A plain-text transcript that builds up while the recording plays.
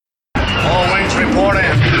report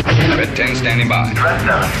in. Red 10 standing by. Red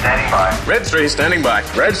 7 standing by. Red 3 standing by.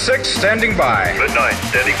 Red 6 standing by. Red 9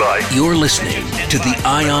 standing by. You're listening to the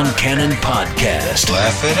Ion Cannon Podcast.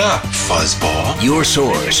 Laugh it up, fuzzball. Your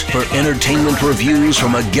source for entertainment reviews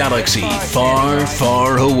from a galaxy far,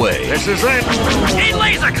 far away. This is it. Hey,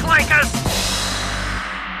 laser clankers!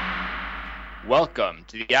 Welcome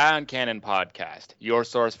to the Ion Cannon Podcast, your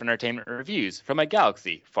source for entertainment reviews from a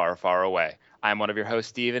galaxy far, far away. I'm one of your hosts,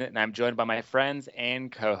 Steven, and I'm joined by my friends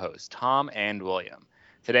and co-hosts, Tom and William.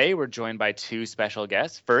 Today, we're joined by two special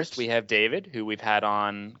guests. First, we have David, who we've had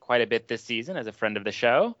on quite a bit this season as a friend of the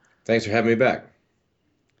show. Thanks for having me back.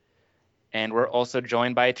 And we're also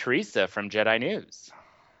joined by Teresa from Jedi News.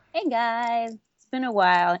 Hey, guys. It's been a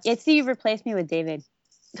while. I see you've replaced me with David.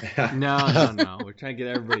 No. We're trying to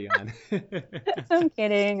get everybody on. I'm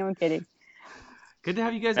kidding. Good to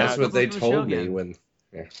have you guys. That's what they told me when.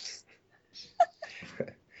 Yeah.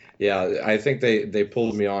 Yeah, I think they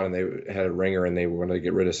pulled me on and they had a ringer and they wanted to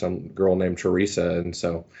get rid of some girl named Teresa, and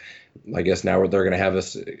so I guess now they're going to have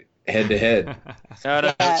us head to head.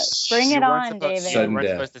 No. Bring it on, David. You weren't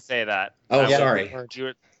supposed to say that. Oh, sorry.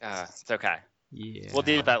 It's okay. Yeah. We'll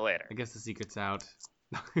deal with that later. I guess the secret's out.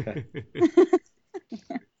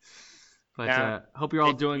 But Now, hope you're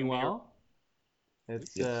all doing well.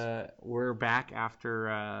 It's we're back after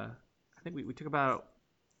I think we took about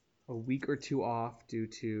a week or two off due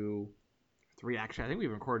to I think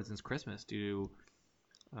we've recorded since Christmas due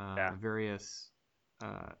to various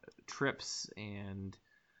trips, and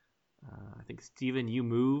I think Steven, you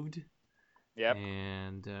moved. Yep.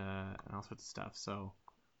 And all sorts of stuff. So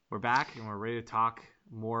we're back and we're ready to talk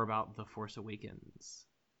more about The Force Awakens.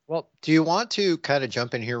 Well, do you want to kind of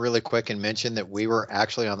jump in here really quick and mention that we were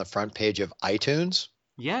actually on the front page of iTunes?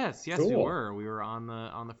 Yes, Cool. we were. We were on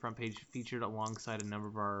the front page, featured alongside a number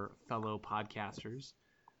of our fellow podcasters,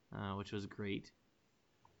 which was great.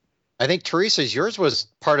 I think Teresa's yours was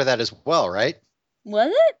part of that as well, right?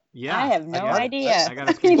 Was it? Yeah, I have no idea. I got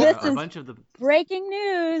a This bunch of the breaking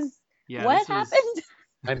news. Yeah, What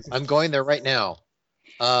happened? I'm going there right now.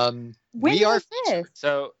 When we are. was this?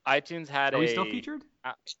 So iTunes had Are we still featured?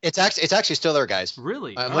 It's actually still there, guys.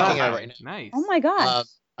 Really? I'm looking at it right now. Nice. Oh my god.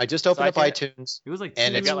 I just opened up iTunes. It was like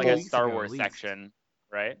and They've it's got like a weeks Star ago, Wars at least. section,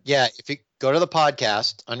 right? Yeah, if you go to the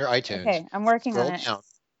podcast under iTunes, Okay, I'm working scroll on it. down,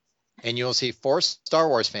 and you'll see 4 Star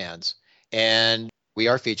Wars fans, and we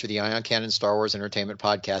are featured the Ion Cannon Star Wars Entertainment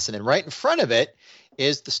Podcast, and then right in front of it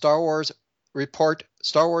is the Star Wars Report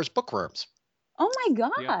Star Wars Bookworms. Oh my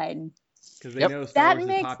god. Because they Yep. know Star That Wars is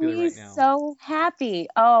makes popular me right now. so happy.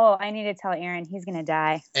 Oh, I need to tell Aaron he's gonna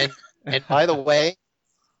die. And by the way,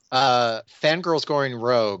 Fangirls Going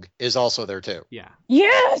Rogue is also there too. Yeah.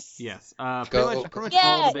 Yes. Yes. Go- Pretty much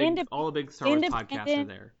Yeah, all the big Star Wars podcasts are independent.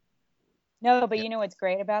 there. No, but you know what's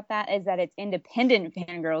great about that is that it's independent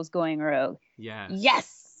fangirls going rogue. Yeah.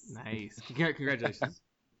 Yes. Nice. Congratulations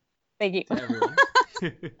Thank you. to everyone.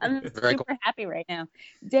 I'm Very super happy right now.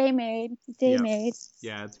 Day made.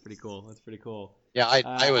 Yeah, it's pretty cool. That's pretty cool. Yeah,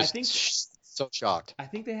 I was I think- so shocked. I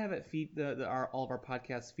think they have it all of our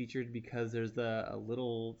podcasts featured because there's a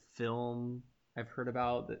little film I've heard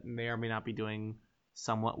about that may or may not be doing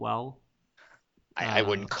somewhat well. I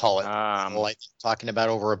wouldn't call it. Like talking about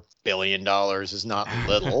over $1 billion is not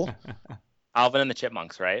little. Alvin and the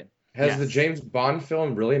Chipmunks, right? Has the James Bond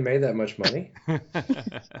film really made that much money?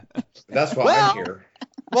 That's why Well- I'm here.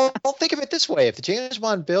 Well, think of it this way: if the James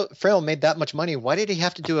Bond film made that much money, why did he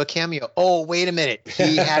have to do a cameo? Oh, wait a minute,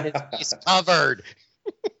 he had his face covered.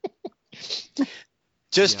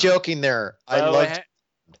 Just joking there.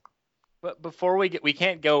 But before we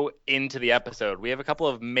can't go into the episode. We have a couple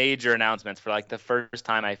of major announcements for like the first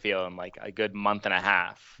time I feel in like a good month and a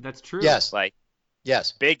half. That's true. Yes.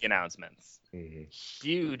 Yes. Big announcements. Mm-hmm.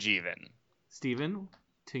 Huge even. Steven,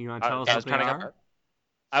 do you want to tell us what they are?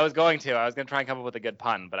 I was going to try and come up with a good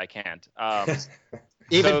pun, but I can't.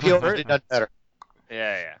 Even so Peel would have done better.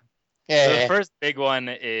 Yeah. Yeah. So the first big one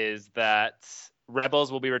is that Rebels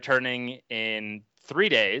will be returning in 3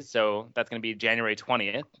 days. So that's going to be January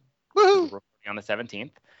 20th. Woohoo! Recording on the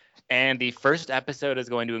 17th. And the first episode is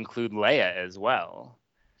going to include Leia as well.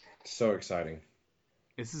 So exciting.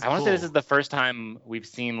 I want to say this is the first time we've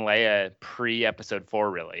seen Leia pre-episode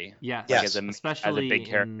 4, really. Yes. Like Especially as a big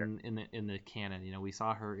character. in the canon. You know, we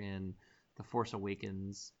saw her in The Force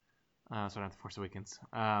Awakens. Sorry, not The Force Awakens.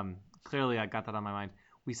 Clearly, I got that on my mind.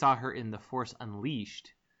 We saw her in The Force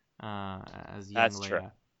Unleashed as young That's Leia.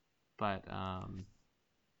 true. But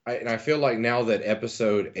I feel like now that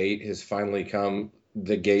episode 8 has finally come,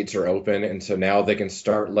 the gates are open, and so now they can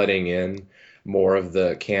start letting in more of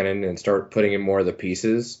the canon and start putting in more of the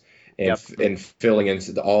pieces. and filling in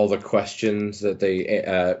all the questions that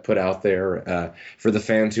they put out there for the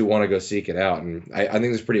fans who want to go seek it out. And I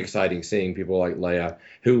think it's pretty exciting seeing people like Leia,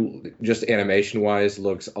 who just animation-wise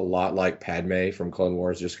looks a lot like Padme from Clone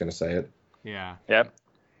Wars, just going to say it. Yeah. Yep.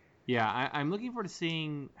 Yeah, I'm looking forward to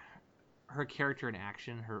seeing her character in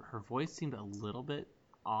action. Her voice seemed a little bit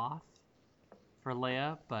off for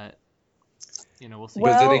Leia, but we'll see.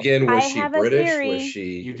 Because then again, was I she have a British? theory. Was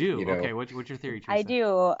she? You do? Okay, what's your theory, Teresa? I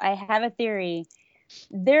do. I have a theory.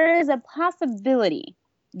 There is a possibility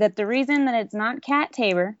that the reason that it's not Kat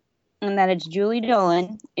Tabor and that it's Julie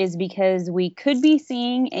Dolan is because we could be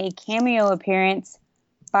seeing a cameo appearance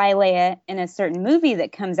by Leia in a certain movie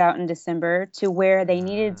that comes out in December, to where they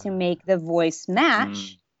needed to make the voice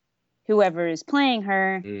match whoever is playing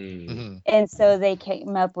her. And so they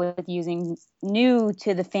came up with using new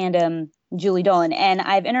to the fandom Julie Dolan. And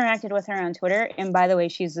I've interacted with her on Twitter. And by the way,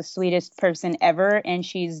 she's the sweetest person ever. And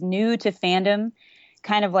she's new to fandom,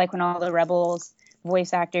 kind of like when all the Rebels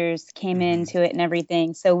voice actors came into it and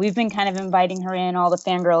everything. So we've been kind of inviting her in, all the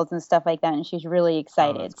fangirls and stuff like that. And she's really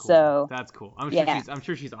excited. That's cool. So that's cool. I'm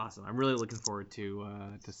sure she's awesome. I'm really looking forward to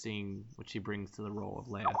seeing what she brings to the role of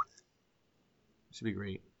Leia. Should be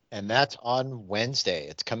great. And that's on Wednesday.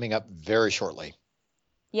 It's coming up very shortly.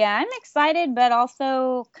 yeah, I'm excited, but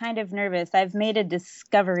also kind of nervous. I've made a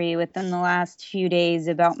discovery within the last few days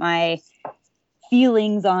about my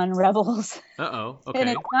feelings on Rebels. Uh-oh. Okay. And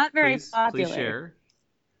it's not very popular. Please share.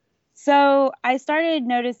 So I started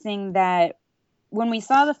noticing that when we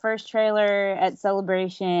saw the first trailer at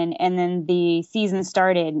Celebration and then the season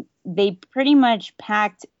started, they pretty much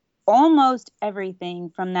packed almost everything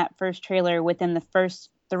from that first trailer within the first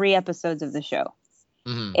 3 episodes of the show.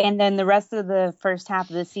 Mm-hmm. And then the rest of the first half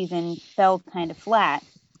of the season fell kind of flat.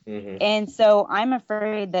 Mm-hmm. And so I'm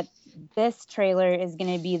afraid that this trailer is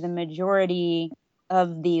going to be the majority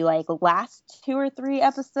of the last 2 or 3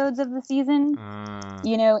 episodes of the season,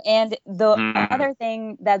 and the other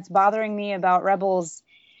thing that's bothering me about Rebels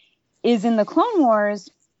is in the Clone Wars,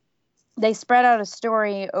 they spread out a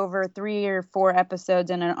story over 3 or 4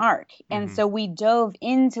 episodes in an arc. And so we dove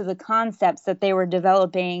into the concepts that they were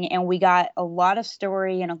developing, and we got a lot of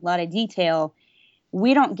story and a lot of detail.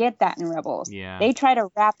 We don't get that in Rebels. Yeah. They try to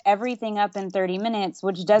wrap everything up in 30 minutes,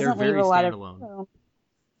 which doesn't leave a lot of room.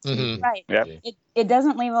 Mm-hmm. Right. Yep. It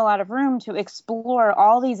doesn't leave a lot of room to explore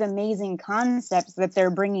all these amazing concepts that they're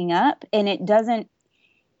bringing up. And it doesn't,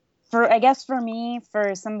 I guess for me,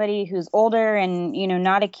 for somebody who's older and,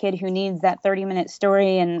 not a kid who needs that 30-minute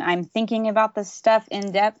story, and I'm thinking about this stuff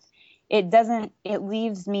in depth, it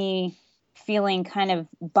leaves me feeling kind of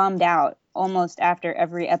bummed out almost after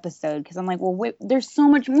every episode. Because I'm like, well, wait, there's so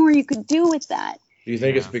much more you could do with that. Do you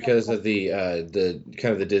think it's because of the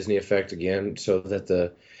kind of the Disney effect again, so that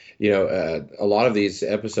a lot of these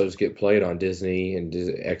episodes get played on Disney and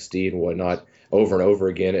XD and whatnot over and over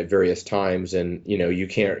again at various times, and you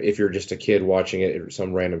can't, if you're just a kid watching it at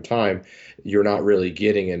some random time, you're not really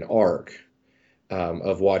getting an arc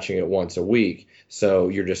of watching it once a week. So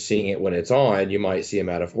you're just seeing it when it's on. You might see them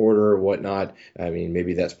out of order or whatnot. I mean,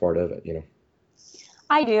 maybe that's part of it,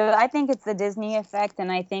 I do. I think it's the Disney effect,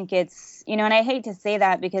 and I think it's, and I hate to say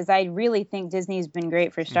that because I really think Disney's been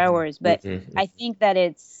great for Star Wars, but I think that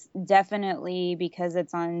it's definitely because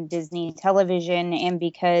it's on Disney television and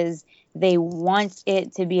because they want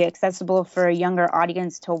it to be accessible for a younger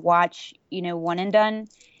audience to watch, one and done,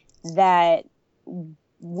 that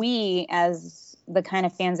we, as the kind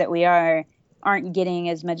of fans that we are, aren't getting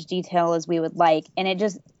as much detail as we would like. And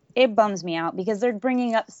it bums me out because they're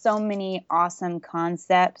bringing up so many awesome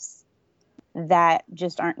concepts that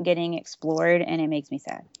just aren't getting explored, and it makes me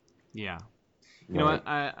sad. Yeah. You know what?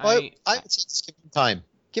 I would say just give them time.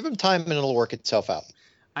 Give them time and it'll work itself out.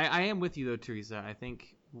 I am with you though, Teresa. I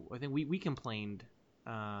think we complained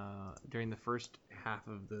during the first half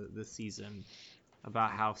of the season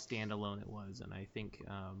about how standalone it was, and I think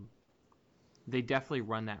they definitely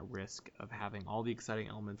run that risk of having all the exciting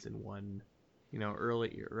elements in one,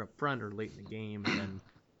 early or up front or late in the game, and then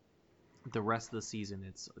the rest of the season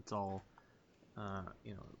it's all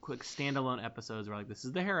quick standalone episodes where this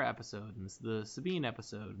is the Hera episode, and this is the Sabine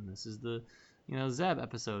episode, and this is the Zeb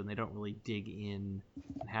episode, and they don't really dig in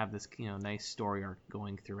and have this nice story arc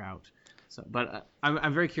going throughout. So, but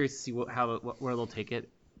I'm very curious to see where they'll take it.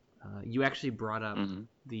 You actually brought up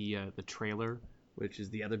the trailer, which is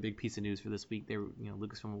the other big piece of news for this week.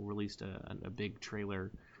 Lucasfilm released a big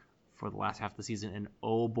trailer for the last half of the season, and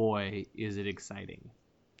oh boy, is it exciting!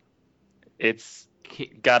 It's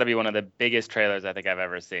got to be one of the biggest trailers I think I've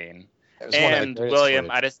ever seen. It was one of the And greatest William,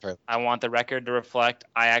 trailers. I want the record to reflect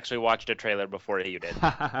I actually watched a trailer before you did.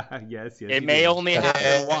 yes. It may only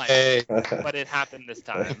happen once, Hey. but it happened this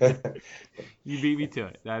time. You beat me to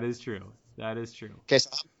it. That is true. Okay, so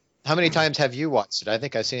how many times have you watched it? I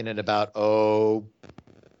think I've seen it about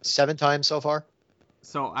 7 times so far.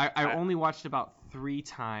 So I only watched about 3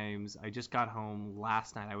 times. I just got home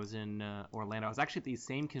last night. I was in Orlando. I was actually at the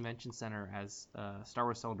same convention center as Star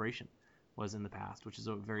Wars Celebration was in the past, which is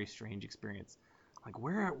a very strange experience. Like,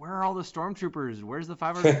 where are all the stormtroopers? Where's the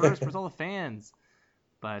 501st? Where's all the fans?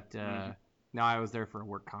 But now I was there for a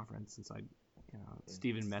work conference, and so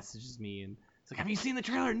Steven messages me and it's like, have you seen the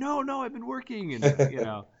trailer? No, I've been working, and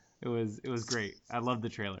it was great. I loved the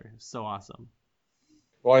trailer. It was so awesome.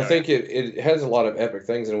 Well, I think it has a lot of epic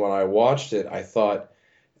things, and when I watched it, I thought,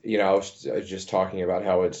 I was just talking about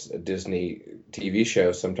how it's a Disney TV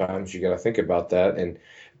show. Sometimes you got to think about that,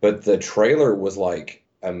 but the trailer was like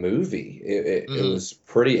a movie. It was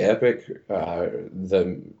pretty epic.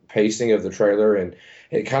 The pacing of the trailer, and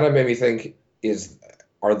it kind of made me think: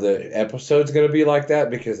 are the episodes going to be like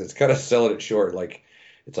that? Because it's kind of selling it short, like.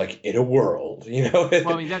 It's like in a world, Well,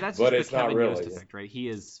 I mean, that's but just it's the not Kevin really. Yost effect, right? He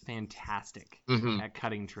is fantastic at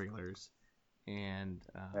cutting trailers, and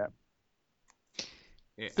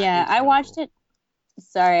I watched it.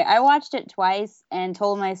 Sorry, I watched it twice and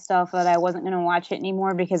told myself that I wasn't going to watch it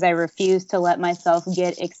anymore because I refused to let myself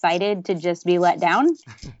get excited to just be let down.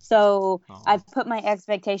 So I've put my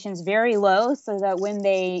expectations very low so that when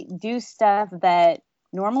they do stuff that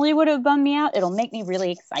normally would have bummed me out, it'll make me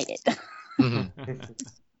really excited.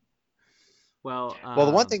 Well,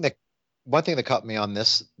 the one thing that caught me on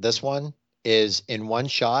this one is in one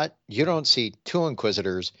shot you don't see 2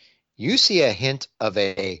 Inquisitors, you see a hint of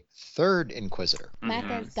a 3rd Inquisitor.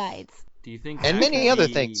 Maka's guides. Do you think? And many other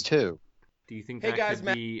things too. Do you think that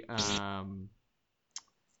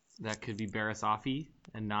could be Barriss Offee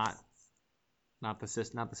and not the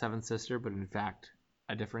 7th sister, but in fact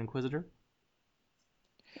a different Inquisitor?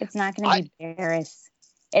 It's not going to be Barriss.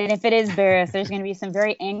 And if it is Barriss, there's going to be some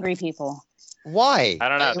very angry people. Why? I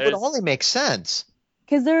don't know. It would only make sense.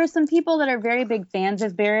 Because there are some people that are very big fans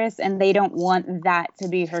of Barriss, and they don't want that to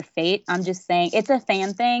be her fate. I'm just saying, it's a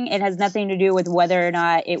fan thing. It has nothing to do with whether or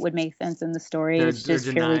not it would make sense in the story. It's just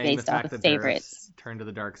purely based off of favorites. Turn to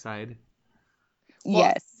the dark side.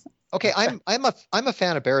 Yes. Okay, I'm a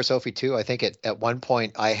fan of Barriss Offee too. I think at one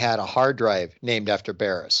point I had a hard drive named after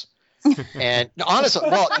Barriss. And honestly,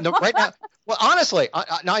 right now, honestly,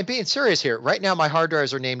 now I'm being serious here. Right now, my hard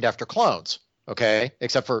drives are named after clones. Okay,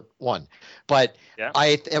 except for one. But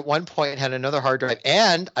I at one point had another hard drive,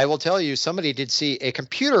 and I will tell you, somebody did see a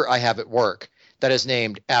computer I have at work that is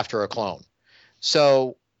named after a clone.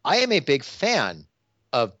 So I am a big fan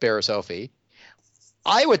of Barriss Offee.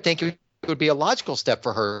 I would think it would be a logical step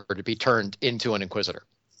for her to be turned into an Inquisitor.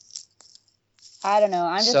 I don't know.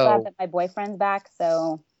 I'm just glad that my boyfriend's back,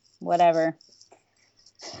 so whatever.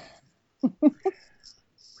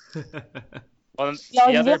 Well,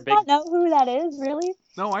 Y'all just not know who that is, really?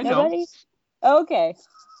 No, I Nobody? know. Okay.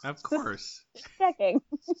 Of course. Checking.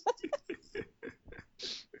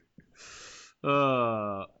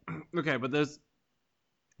 Okay, but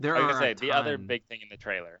there I are was gonna say the other big thing in the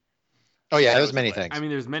trailer. Oh yeah, there's many things. I mean,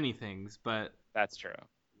 there's many things, but that's true.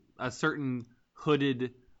 A certain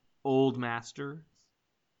hooded old master.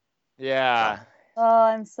 Yeah. Oh,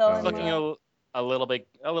 I'm so looking a little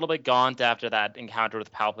bit gaunt after that encounter with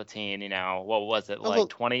Palpatine. What was it, like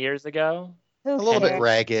 20 years ago? A little bit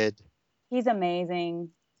ragged. He's amazing.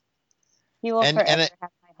 He will forever have my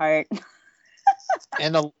heart.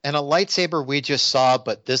 and a lightsaber we just saw,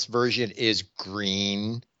 but this version is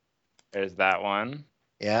green. There's that one.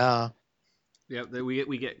 Yeah. Yeah,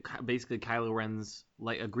 we get basically Kylo Ren's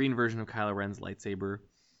a green version of Kylo Ren's lightsaber.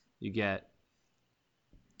 You get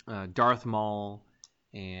Darth Maul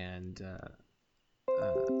and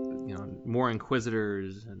more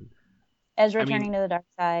Inquisitors and Ezra turning to the dark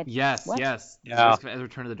side. Yes, what? yes. Yeah. Ezra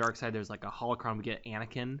turning to the dark side. There's like a holocron. We get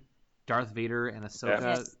Anakin, Darth Vader, and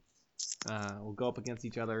Ahsoka will go up against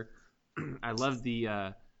each other. I love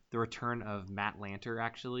the return of Matt Lanter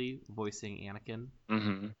actually voicing Anakin.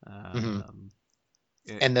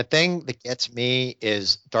 And the thing that gets me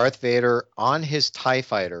is Darth Vader on his TIE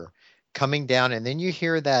fighter coming down, and then you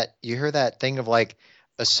hear that thing of like,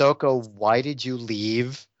 Ahsoka, why did you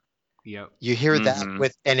leave? Yep. You hear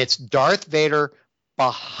that and it's Darth Vader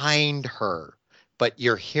behind her, but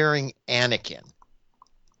you're hearing Anakin.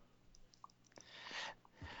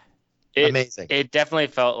 Amazing. It definitely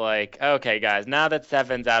felt like, okay, guys, now that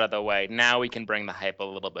 7's out of the way, now we can bring the hype a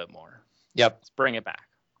little bit more. Yep. Let's bring it back.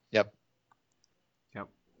 Yep.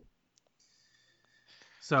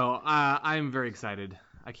 So I'm very excited.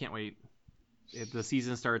 I can't wait. The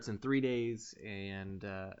season starts in 3 days, and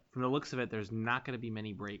from the looks of it, there's not going to be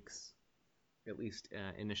many breaks, at least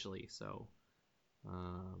initially. So,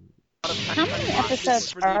 how many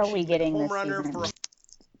episodes are we getting this season?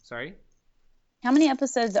 Sorry? How many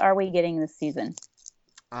episodes are we getting this season?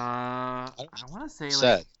 I want to say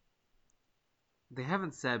Said. they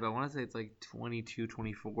haven't said, but I want to say it's like 22,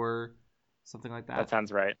 24, something like that. That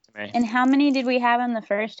sounds right to me. And how many did we have in the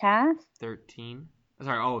first half? 13.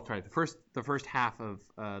 Sorry. The first half of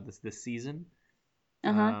this season.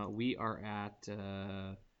 We are at.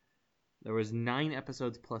 There was 9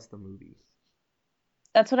 episodes plus the movie.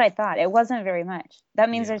 That's what I thought. It wasn't very much. That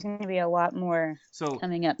means there's going to be a lot more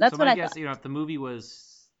coming up. That's what I thought. If the movie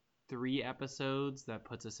was 3 episodes, that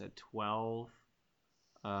puts us at 12.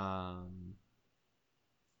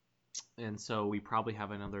 And so we probably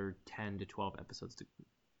have another 10 to 12 episodes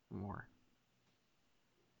more.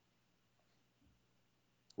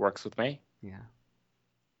 Works with me. Yeah.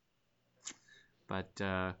 But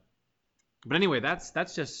anyway, that's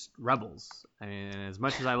just Rebels. And as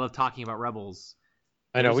much as I love talking about Rebels,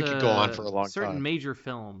 I know we could go on for a long certain time. major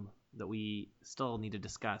film that we still need to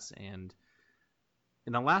discuss. And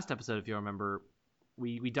in the last episode, if you remember,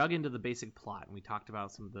 we dug into the basic plot and we talked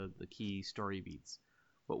about some of the key story beats.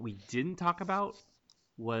 What we didn't talk about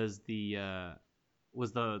was the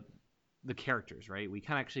characters, right? We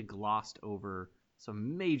kind of actually glossed over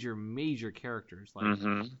some major characters, like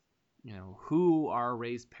who are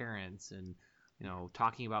Rey's parents, and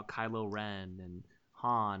talking about Kylo Ren and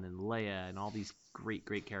Han and Leia and all these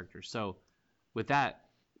great characters. So with that,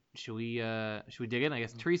 should we dig in? I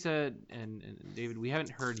guess Teresa and David, we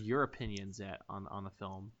haven't heard your opinions yet on the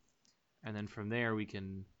film, and then from there we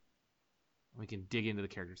can dig into the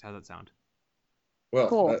characters. How's that sound? Well,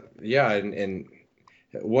 cool. And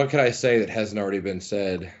what could I say that hasn't already been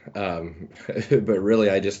said? But really,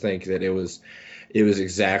 I just think that it was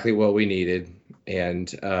exactly what we needed,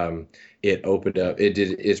 and it opened up. It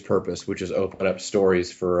did its purpose, which is open up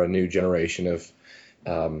stories for a new generation of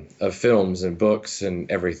films and books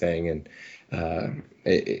and everything. And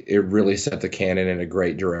it really set the canon in a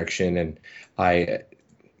great direction, and I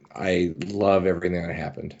love everything that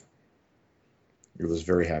happened. It was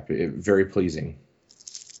very pleasing.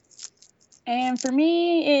 And for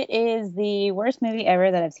me, it is the worst movie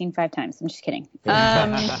ever that I've seen 5 times. I'm just kidding.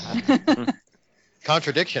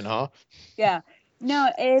 Contradiction, huh? Yeah.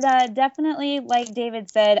 No, it definitely, like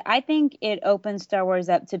David said, I think it opened Star Wars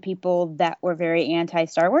up to people that were very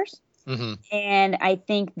anti-Star Wars. Mm-hmm. And I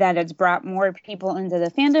think that it's brought more people into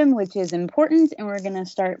the fandom, which is important. And we're going to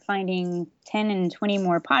start finding 10 and 20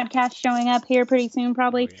 more podcasts showing up here pretty soon,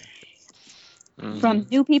 probably, from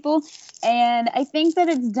new people. And I think that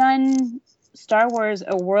it's done Star Wars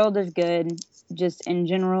a world of good, just in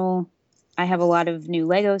general. I have a lot of new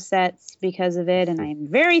Lego sets because of it, and I'm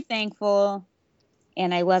very thankful,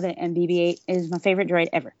 and I love it, and BB-8 is my favorite droid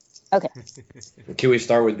ever. Okay. Can we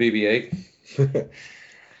start with BB-8?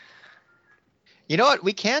 You know what?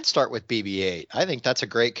 We can start with BB-8. I think that's a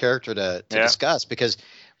great character to discuss, because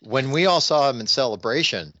when we all saw him in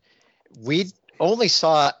Celebration, we only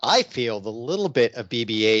saw, I feel, the little bit of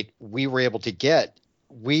BB-8 we were able to get.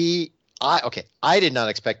 I did not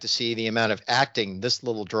expect to see the amount of acting this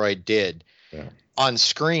little droid did on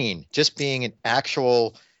screen, just being an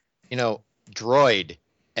actual, droid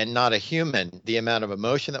and not a human. The amount of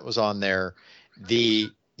emotion that was on there,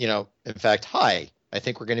 in fact, I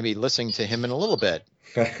think we're going to be listening to him in a little bit.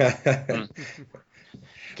 Because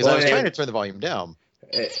I was trying to turn the volume down.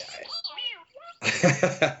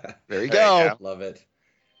 There you go. Love it.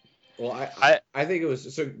 Well, I think it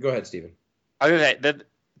was, so go ahead, Stephen. I was going to say,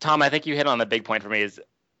 Tom, I think you hit on the big point for me is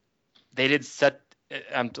they did set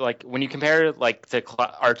like when you compare like to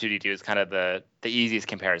R2-D2 is kind of the easiest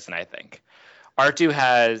comparison, I think.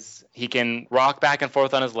 R2 he can rock back and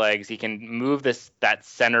forth on his legs. He can move that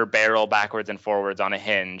center barrel backwards and forwards on a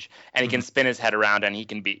hinge, and he can spin his head around and he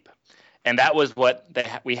can beep. And that was what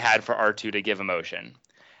we had for R2 to give emotion.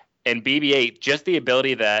 In BB-8, just the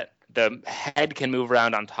ability that the head can move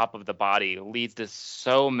around on top of the body leads to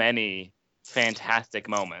so many fantastic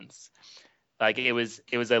moments. Like it was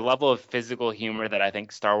a level of physical humor that I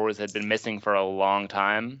think Star Wars had been missing for a long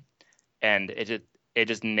time, and it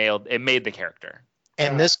just made the character.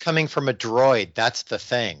 And this coming from a droid, that's the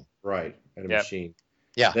thing. Right, and a machine.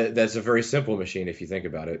 Yeah, that's a very simple machine if you think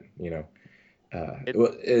about it.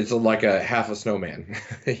 It's like a half a snowman.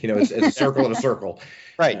 It's a circle and a circle.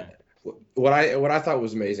 Right. What I thought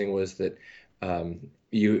was amazing was that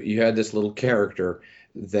you had this little character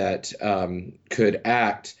that could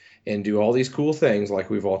act and do all these cool things like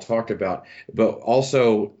we've all talked about, but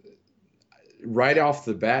also right off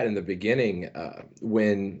the bat in the beginning,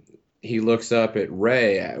 when he looks up at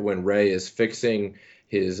Ray, when Ray is fixing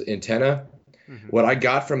his antenna, what I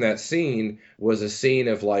got from that scene was a scene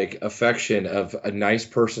of like affection, of a nice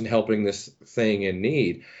person helping this thing in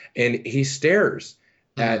need, and he stares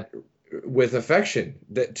at with affection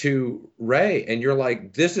to Ray, and you're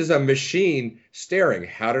like, this is a machine staring.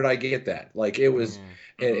 How did I get that? Like, it was,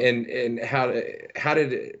 and how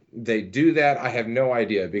did they do that? I have no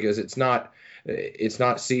idea, because it's not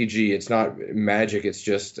CG, it's not magic. It's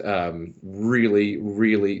just really,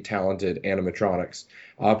 really talented animatronics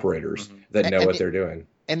operators that know what they're doing.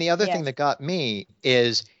 And the other thing that got me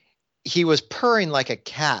is he was purring like a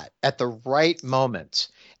cat at the right moments,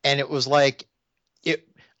 and it was like,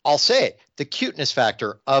 I'll say it, the cuteness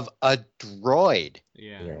factor of a droid.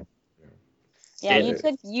 Yeah,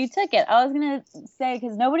 you took it. I was gonna say,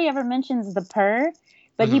 because nobody ever mentions the purr,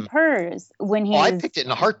 but he purrs when he's. Oh, I picked it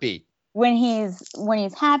in a heartbeat. When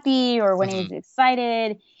he's happy or when he's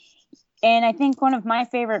excited. And I think one of my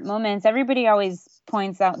favorite moments, everybody always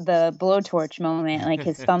points out the blowtorch moment, like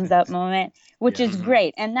his thumbs up moment, which is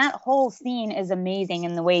great. And that whole scene is amazing,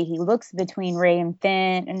 in the way he looks between Ray and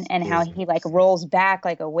Finn, and how he like rolls back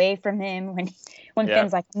like away from him when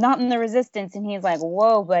Finn's like, not in the Resistance, and he's like,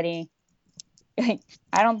 whoa, buddy, I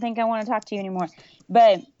don't think I want to talk to you anymore.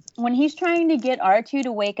 But when he's trying to get R2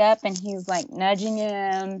 to wake up, and he's like nudging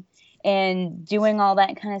him and doing all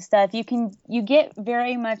that kind of stuff, you get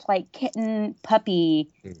very much like kitten puppy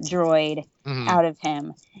droid out of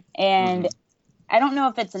him. And I don't know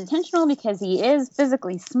if it's intentional, because he is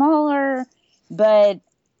physically smaller, but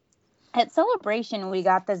at Celebration we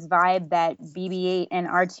got this vibe that BB-8 and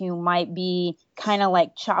R2 might be kind of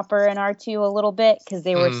like Chopper and R2 a little bit, because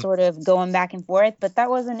they were sort of going back and forth, but that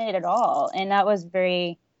wasn't it at all. And that was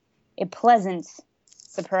a pleasant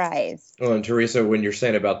surprise. Well, and Teresa, when you're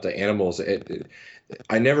saying about the animals,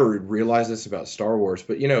 I never realized this about Star Wars,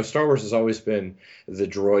 but Star Wars has always been, the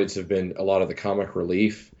droids have been a lot of the comic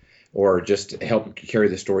relief, or just help carry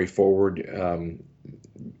the story forward.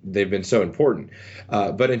 They've been so important.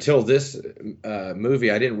 But until this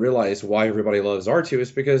movie, I didn't realize why everybody loves R2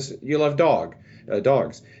 is because you love dogs.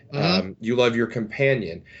 You love your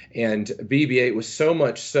companion. And BB-8 was so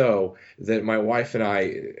much so that my wife and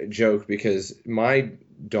I joke, because my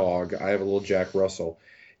dog, I have a little Jack Russell,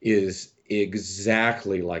 is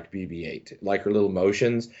exactly like BB-8, like her little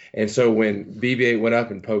motions. And so when BB-8 went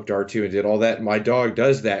up and poked R2 and did all that, my dog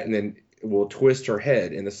does that and then will twist her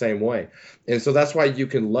head in the same way. And so that's why you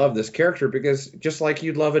can love this character, because just like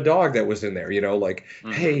you'd love a dog that was in there, like,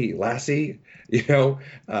 hey, Lassie, and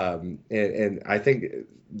I think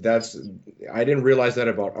I didn't realize that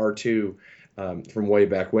about R2 from way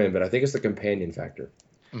back when, but I think it's the companion factor.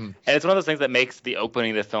 And it's one of those things that makes the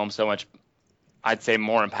opening of the film so much, I'd say,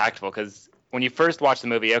 more impactful, because when you first watch the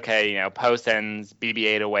movie, Poe sends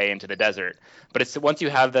BB-8 away into the desert, but it's once you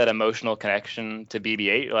have that emotional connection to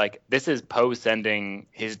BB-8, you're like, this is Poe sending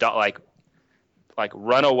his dog, like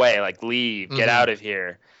run away, like leave, get out of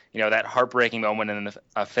here, that heartbreaking moment in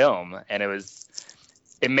a film, and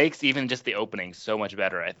it makes even just the opening so much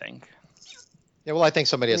better, I think. Yeah, well, I think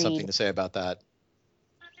somebody has something to say about that.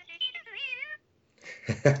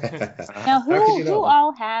 Now, who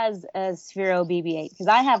all has a Sphero BB-8? Because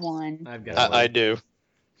I have one. I do.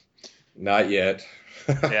 Not yet.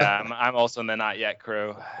 Yeah, I'm also in the not yet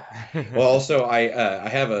crew. Well, also I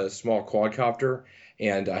have a small quadcopter,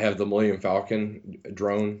 and I have the Millennium Falcon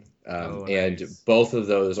drone, and both of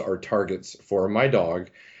those are targets for my dog.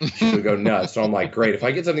 She would go nuts. So I'm like, great. If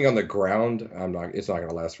I get something on the ground, it's not going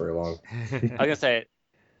to last very long. I was gonna say,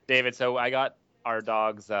 David. So I got our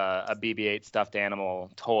dog's a BB-8 stuffed animal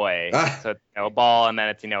toy. So a ball, and then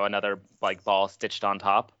it's another like ball stitched on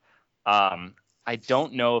top. I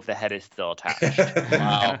don't know if the head is still attached.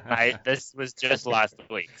 Wow. This was just last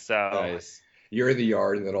week. So nice. You're in the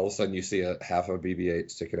yard, and then all of a sudden you see half a BB-8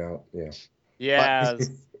 sticking out. Yeah. Yeah, it's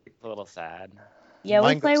a little sad. Yeah,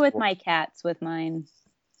 we play with my cats with mine.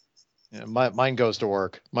 Yeah, mine goes to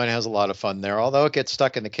work. Mine has a lot of fun there, although it gets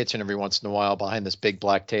stuck in the kitchen every once in a while behind this big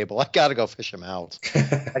black table. I got to go fish him out.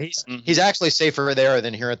 He's actually safer there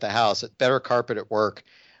than here at the house. Better carpet at work.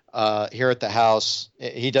 Here at the house,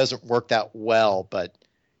 he doesn't work that well, but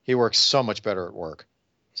he works so much better at work.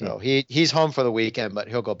 So he's home for the weekend, but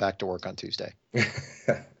he'll go back to work on Tuesday.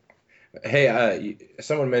 Hey,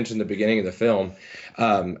 someone mentioned the beginning of the film.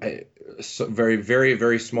 Very, very,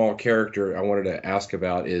 very small character I wanted to ask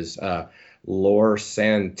about is Lor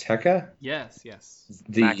San Tekka. Yes.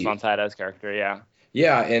 Max von Sydow's character, yeah.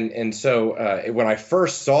 Yeah, and so when I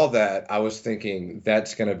first saw that, I was thinking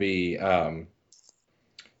that's going to be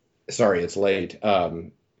sorry, it's late.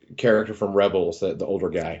 Character from Rebels, the older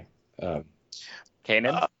guy.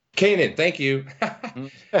 Kanan? Kanan, thank you.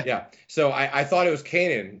 Yeah, so I thought it was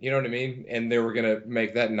Kanan, you know what I mean? And they were going to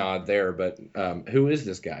make that nod there, but who is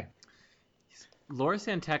this guy? Loras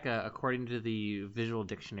Santeca, according to the Visual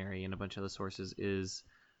Dictionary and a bunch of other sources, is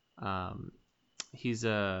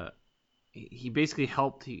he basically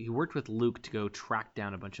helped. He worked with Luke to go track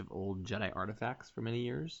down a bunch of old Jedi artifacts for many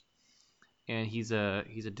years, and he's a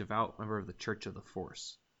devout member of the Church of the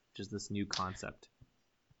Force, which is this new concept.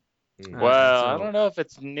 Well, I don't know if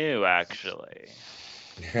it's new actually.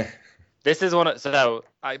 This is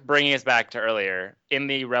bringing us back to earlier. In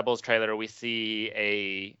the Rebels trailer, we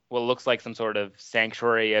see what looks like some sort of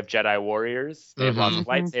sanctuary of Jedi warriors. They have lots of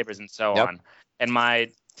lightsabers and so on. And my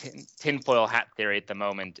tinfoil hat theory at the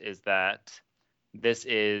moment is that this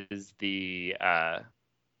is the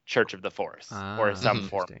Church of the Force, or some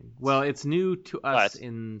form. Well, it's new to us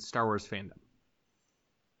in Star Wars fandom.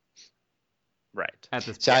 Right. At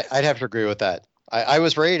this point. I'd have to agree with that. I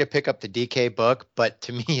was ready to pick up the DK book, but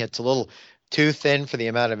to me, it's a little too thin for the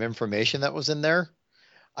amount of information that was in there.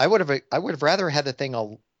 I would have rather had the thing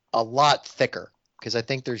a lot thicker, because I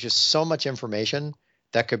think there's just so much information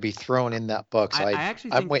that could be thrown in that book. So I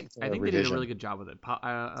think they did a really good job with it.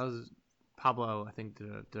 Pablo, I think,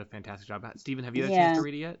 did a fantastic job. Steven, have you had a chance to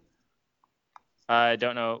read it yet? I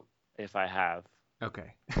don't know if I have.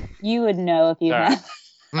 Okay. You would know if you have.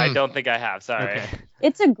 I don't think I have. Sorry. Okay.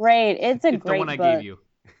 It's a great the one book. I gave you.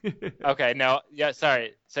 Okay. No. Yeah.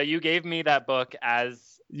 Sorry. So you gave me that book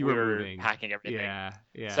as you were packing everything.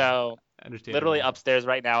 Yeah. So literally upstairs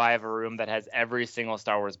right now, I have a room that has every single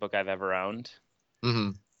Star Wars book I've ever owned.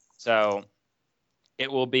 Mm-hmm. So it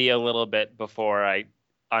will be a little bit before I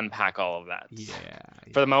unpack all of that. Yeah.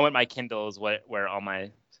 For the moment, my Kindle is where all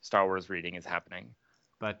my Star Wars reading is happening.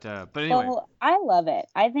 But anyway. Well, I love it.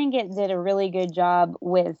 I think it did a really good job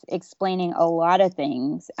with explaining a lot of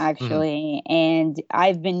things, actually. And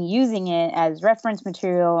I've been using it as reference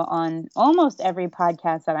material on almost every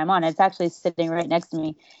podcast that I'm on. It's actually sitting right next to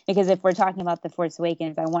me, because if we're talking about The Force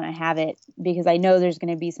Awakens, I want to have it because I know there's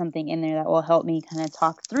going to be something in there that will help me kind of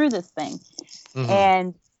talk through this thing.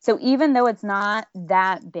 And so even though it's not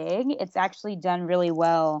that big, it's actually done really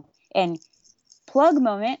well. And plug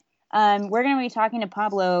moment. We're going to be talking to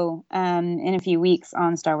Pablo in a few weeks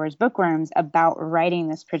on Star Wars Bookworms about writing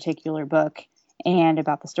this particular book and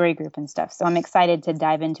about the story group and stuff. So I'm excited to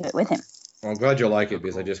dive into it with him. Well, I'm glad you like it,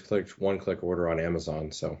 because I just clicked one-click order on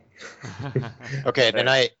Amazon. So okay, then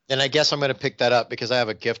I guess I'm going to pick that up, because I have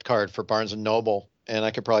a gift card for Barnes and Noble, and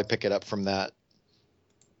I could probably pick it up from that.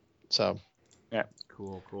 So yeah,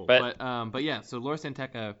 cool. But yeah, so Loras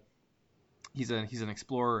Santeca, he's an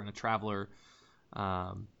explorer and a traveler.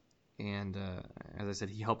 And as I said,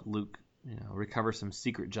 he helped Luke, recover some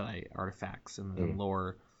secret Jedi artifacts in the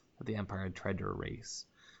lore that the Empire had tried to erase.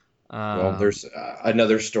 Well, there's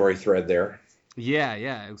another story thread there.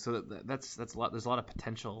 Yeah. So that's a lot. There's a lot of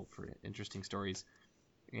potential for interesting stories.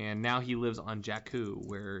 And now he lives on Jakku,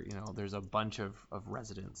 where there's a bunch of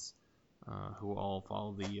residents who all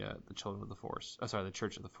follow the Children of the Force. Oh, sorry, the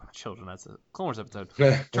Church of the Children. That's a Clone Wars episode.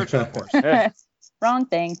 Church of the Force. Wrong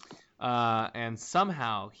thing. And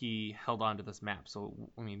somehow he held on to this map. So,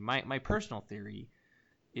 I mean, my personal theory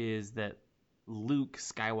is that Luke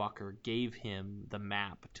Skywalker gave him the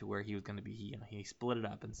map to where he was going to be. He split it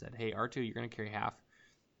up and said, hey, R2, you're going to carry half,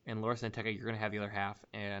 and Loras Santeca, you're going to have the other half.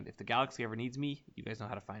 And if the galaxy ever needs me, you guys know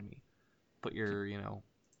how to find me. Put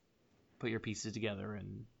your pieces together,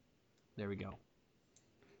 and there we go.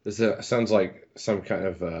 This sounds like some kind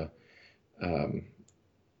of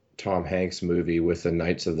Tom Hanks movie with the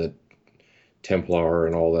Knights of the Templar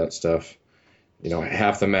and all that stuff.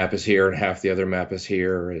 Half the map is here and half the other map is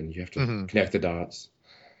here, and you have to connect the dots.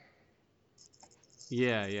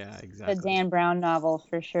 Yeah, exactly. The Dan Brown novel,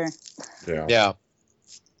 for sure. Yeah.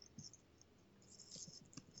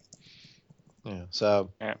 So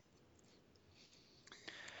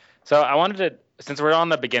I wanted to, since we're on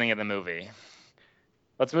the beginning of the movie,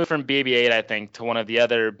 let's move from BB-8, I think, to one of the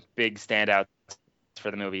other big standouts for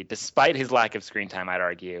the movie, despite his lack of screen time, I'd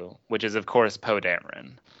argue, which is, of course, Poe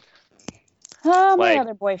Dameron. Oh, my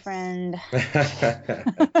other boyfriend.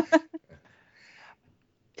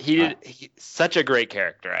 He such a great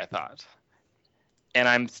character, I thought. And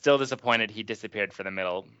I'm still disappointed he disappeared for the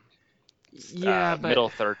middle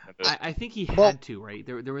third of the movie. I think he had to, right?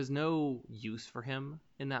 There was no use for him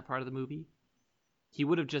in that part of the movie. He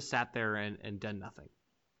would have just sat there and done nothing.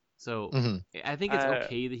 So I think it's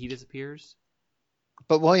okay that he disappears.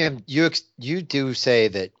 But William, you do say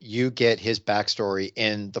that you get his backstory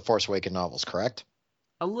in the Force Awakens novels, correct?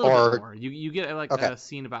 A little bit more. You get like Okay. a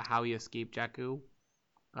scene about how he escaped Jakku.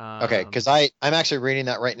 Okay, because I'm actually reading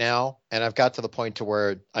that right now, and I've got to the point to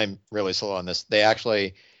where I'm really slow on this. They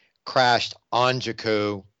actually crashed on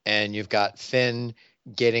Jakku, and you've got Finn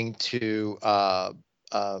getting to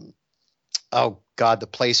oh God, the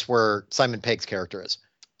place where Simon Pegg's character is.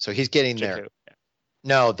 So he's getting there. Jakku.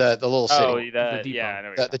 No, the little city, Oh, The depot. yeah, I know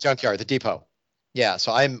what you're the junkyard, the depot. Yeah,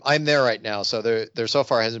 so I'm there right now. So there so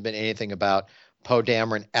far hasn't been anything about Poe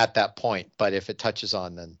Dameron at that point, but if it touches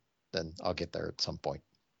on, then I'll get there at some point.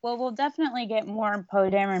 Well, we'll definitely get more Poe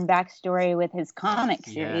Dameron backstory with his comic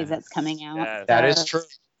series that's coming out. Yes. That is true.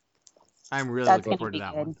 I'm really That's looking gonna forward to be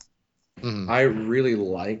that good. one. Mhm. I really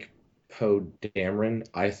like Poe Dameron.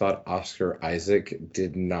 I thought Oscar Isaac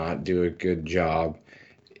did not do a good job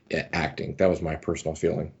at acting. That was my personal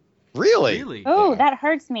feeling. Really? Oh, Yeah. that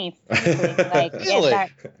hurts me. Like Really?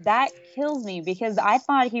 that kills me because I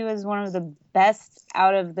thought he was one of the best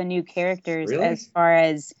out of the new characters Really? as far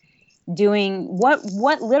as doing what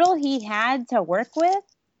little he had to work with.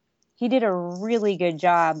 He did a really good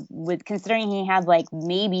job with considering he had like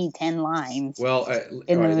maybe 10 lines. Well,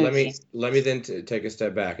 in all the right, movie. let me then take a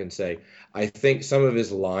step back and say I think some of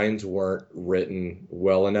his lines weren't written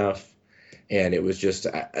well enough, and it was just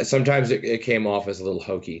sometimes it came off as a little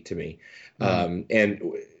hokey to me, and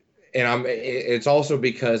it's also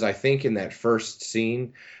because I think in that first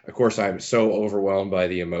scene, of course, I'm so overwhelmed by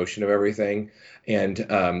the emotion of everything, and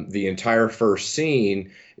the entire first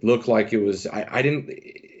scene looked like it was I didn't.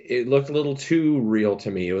 It looked a little too real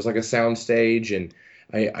to me. It was like a sound stage, and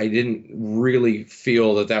I didn't really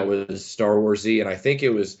feel that was Star Wars-y, and I think it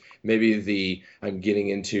was maybe I'm getting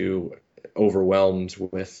into overwhelmed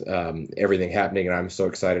with everything happening, and I'm so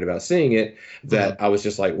excited about seeing it that I was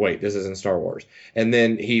just like, wait, this isn't Star Wars. And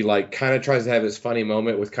then he like kind of tries to have his funny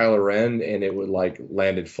moment with Kylo Ren, and it would like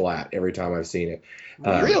landed flat every time I've seen it.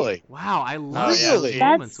 Really? Wow, I love Really? those That's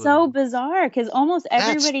moments with so him. bizarre because almost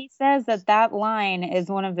everybody says that line is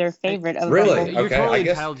one of their favorite of Really? the whole You're Okay, totally I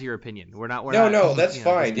guess- entitled to your opinion. We're not. No, that's you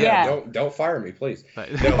know, fine. just- Yeah, Yeah. don't fire me, please. But,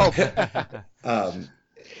 No.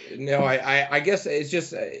 No, I guess it's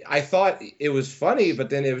just I thought it was funny, but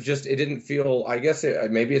then it didn't feel. I guess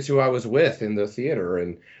maybe it's who I was with in the theater,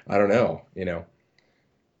 and I don't know. Oh, no,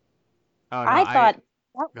 I thought that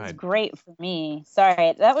Go was ahead. great for me.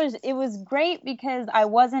 Sorry, it was great because I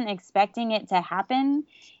wasn't expecting it to happen,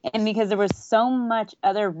 and because there was so much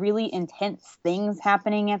other really intense things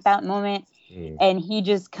happening at that moment. And he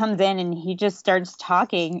just comes in and he just starts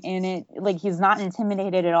talking, and it like he's not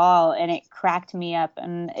intimidated at all, and it cracked me up.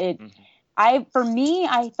 And I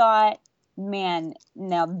thought, man,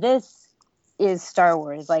 now this is Star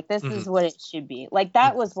Wars. Like this is what it should be. Like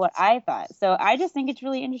that was what I thought. So I just think it's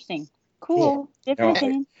really interesting. Cool. Different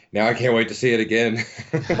opinion. Now I can't wait to see it again.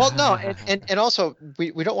 Well, no, and also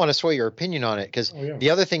we don't want to sway your opinion on it because the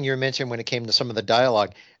other thing you mentioned when it came to some of the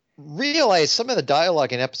dialogue, realize some of the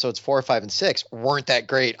dialogue in episodes 4, 5, and 6 weren't that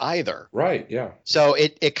great either. Right. Yeah. So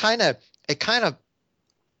it kind of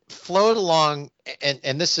flowed along,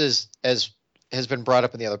 and this is as has been brought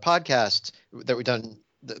up in the other podcasts that we've done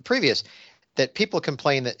the previous, that people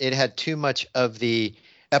complain that it had too much of the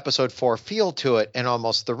episode 4 feel to it and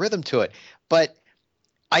almost the rhythm to it. But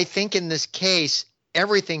I think in this case,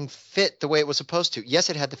 everything fit the way it was supposed to. Yes,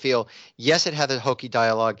 it had the feel. Yes, it had the hokey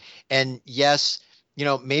dialogue. And yes,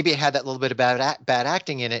 maybe it had that little bit of bad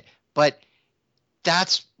acting in it. But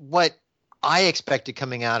that's what I expected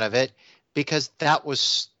coming out of it because that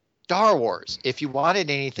was Star Wars. If you wanted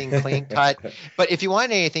anything clean cut,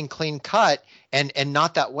 and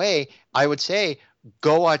not that way, I would say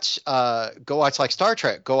go watch like Star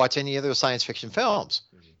Trek, go watch any of those science fiction films.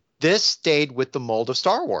 This stayed with the mold of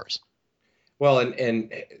Star Wars. Well,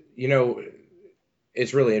 and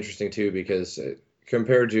it's really interesting too because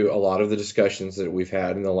compared to a lot of the discussions that we've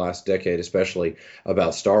had in the last decade, especially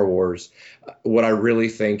about Star Wars, what I really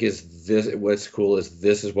think is what's cool is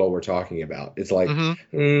this is what we're talking about. It's like,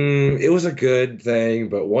 it was a good thing,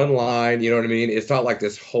 but one line, you know what I mean? It's not like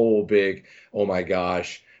this whole big, oh my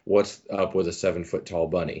gosh, what's up with a 7-foot tall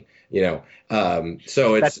bunny, so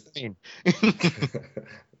it's,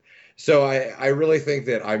 so I really think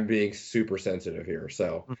that I'm being super sensitive here.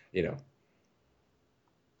 So,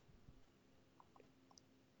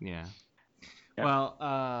 Yeah. Well,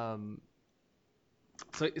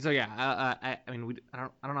 so yeah. I mean, I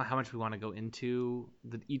don't know how much we want to go into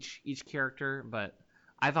each character, but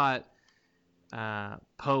I thought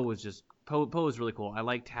Poe was really cool. I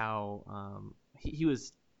liked how he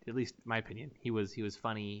was, at least in my opinion, he was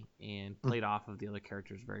funny and played off of the other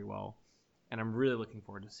characters very well. and I'm really looking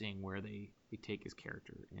forward to seeing where they take his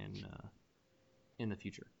character in the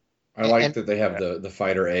future. I like that they have the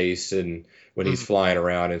fighter ace and when he's flying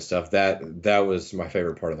around and stuff. That was my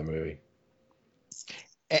favorite part of the movie.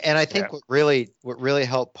 And I think what really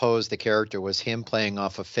helped pose the character was him playing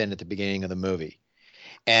off of Finn at the beginning of the movie.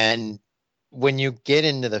 And when you get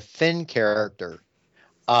into the Finn character,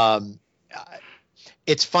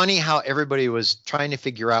 it's funny how everybody was trying to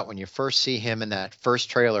figure out when you first see him in that first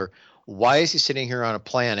trailer, why is he sitting here on a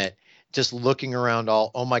planet just looking around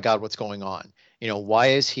oh my God, what's going on? Why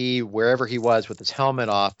is he wherever he was with his helmet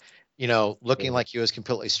off, looking like he was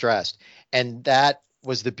completely stressed? And that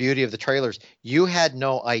was the beauty of the trailers. You had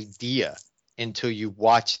no idea until you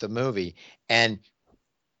watched the movie. And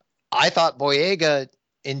I thought Boyega,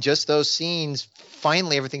 in just those scenes,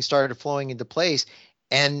 finally everything started flowing into place.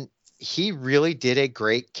 And he really did a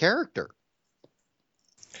great character.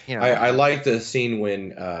 I like the scene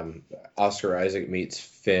when Oscar Isaac meets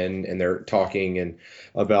Finn and they're talking and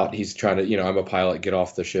about he's trying to, I'm a pilot, get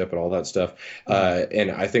off the ship and all that stuff. And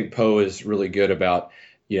I think Poe is really good about,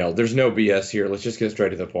 there's no BS here. Let's just get straight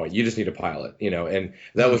to the point. You just need a pilot, and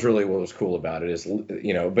that was really what was cool about it is,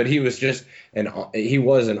 but he was just he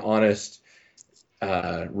was an honest,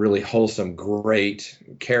 really wholesome, great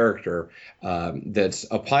character that's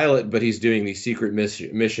a pilot, but he's doing these secret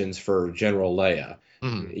missions for General Leia.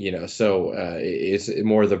 So it's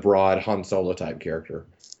more the broad Han Solo type character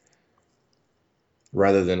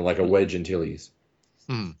rather than like a Wedge Antilles.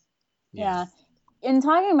 Yeah. In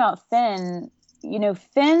talking about Finn,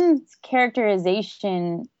 Finn's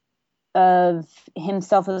characterization of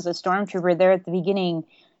himself as a stormtrooper there at the beginning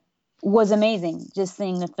was amazing, just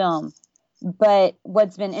seeing the film. But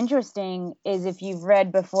what's been interesting is if you've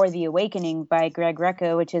read Before the Awakening by Greg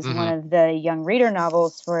Rucka, which is one of the young reader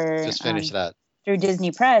novels for just finished that through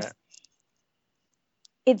Disney Press,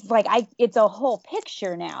 it's like it's a whole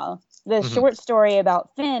picture now. The short story about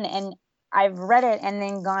Finn, and I've read it and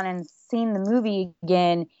then gone and seen the movie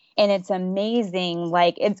again, and it's amazing.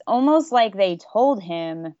 Like it's almost like they told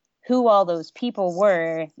him who all those people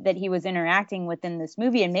were that he was interacting with in this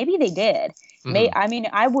movie, and maybe they did.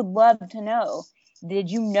 I would love to know.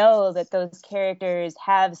 Did you know that those characters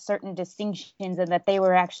have certain distinctions and that they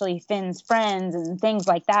were actually Finn's friends and things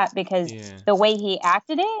like that? Because the way he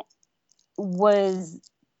acted it was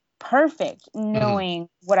perfect, knowing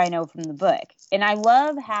what I know from the book. And I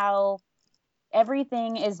love how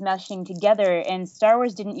everything is meshing together, and Star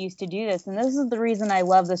Wars didn't used to do this. And this is the reason I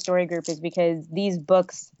love the story group, is because these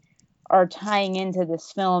books are tying into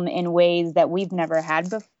this film in ways that we've never had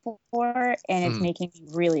before, and it's making me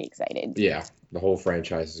really excited. Yeah, the whole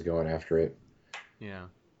franchise is going after it. Yeah.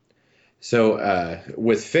 So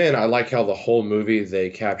with Finn, I like how the whole movie they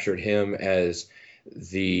captured him as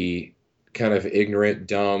the kind of ignorant,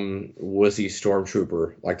 dumb, wussy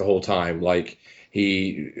stormtrooper, like the whole time. Like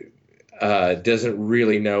he doesn't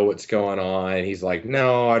really know what's going on. He's like,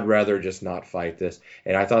 no, I'd rather just not fight this.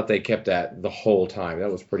 And I thought they kept that the whole time.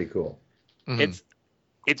 That was pretty cool. It's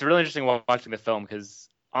really interesting watching the film because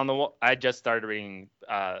I just started reading.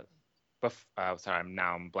 Now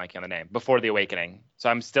I'm blanking on the name. Before the Awakening. So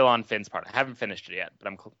I'm still on Finn's part. I haven't finished it yet, but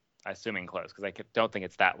I'm assuming close because I don't think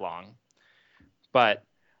it's that long. But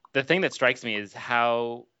the thing that strikes me is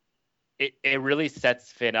how it really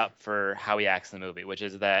sets Finn up for how he acts in the movie, which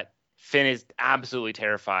is that Finn is absolutely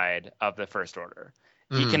terrified of the First Order.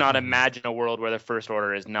 He cannot imagine a world where the First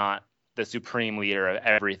Order is not the supreme leader of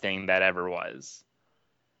everything that ever was.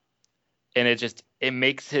 And it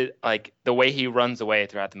makes it like the way he runs away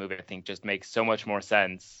throughout the movie, I think just makes so much more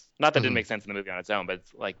sense. Not that it didn't make sense in the movie on its own, but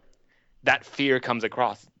it's like that fear comes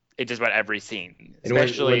across in just about every scene. And when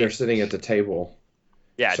they're sitting at the table.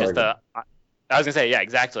 Yeah, I was gonna say, yeah,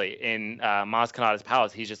 exactly. In Maz Kanata's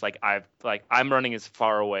palace, he's just like, I'm running as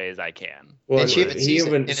far away as I can. Well, and she even sees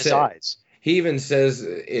it in his eyes. He even says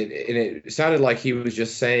it, and it sounded like he was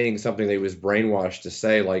just saying something that he was brainwashed to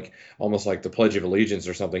say, like almost like the Pledge of Allegiance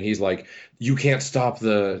or something. He's like, "You can't stop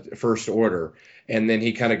the First Order," and then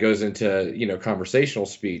he kind of goes into conversational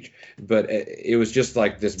speech. But it was just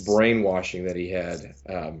like this brainwashing that he had.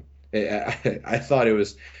 I thought it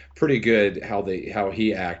was pretty good how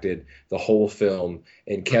he acted the whole film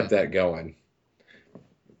and kept that going.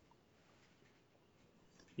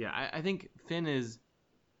 Yeah, I think Finn is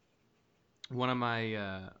one of my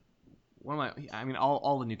I mean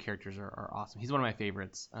all the new characters are awesome. He's one of my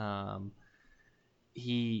favorites.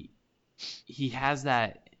 He has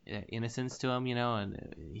that innocence to him,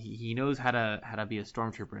 and he knows how to be a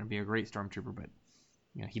stormtrooper and be a great stormtrooper, but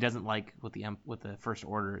he doesn't like what the First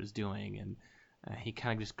Order is doing, and he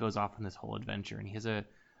kind of just goes off on this whole adventure, and he has a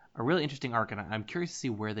really interesting arc, and I'm curious to see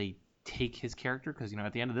where they take his character, because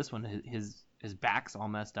at the end of this one, his back's all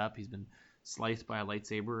messed up. He's been sliced by a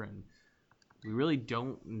lightsaber, and we really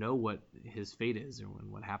don't know what his fate is or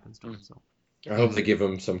what happens to him. So I hope they give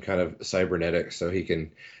him some kind of cybernetics so he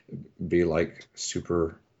can be like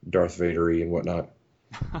super Darth Vader-y and whatnot.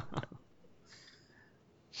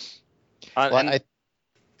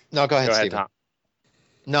 No, go ahead, Stephen. Tom.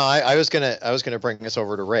 No, I was gonna bring us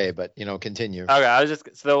over to Rey, but continue. Okay,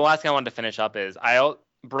 so the last thing I wanted to finish up is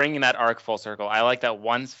bringing that arc full circle. I like that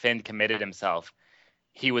once Finn committed himself,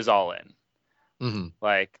 he was all in.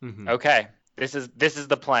 Mm-hmm. Okay, this is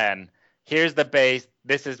the plan. Here's the base.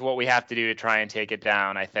 This is what we have to do to try and take it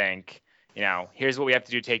down. I think here's what we have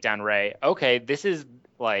to do to take down Rey. Okay, this is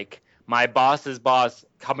like my boss's boss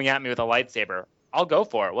coming at me with a lightsaber. I'll go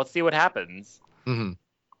for it. Let's see what happens. Mm-hmm.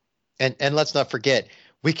 And let's not forget,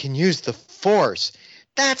 we can use the Force.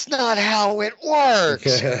 That's not how it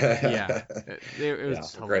works. Yeah, it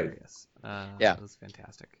was hilarious. It was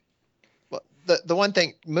fantastic. Well, the one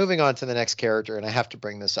thing, moving on to the next character, and I have to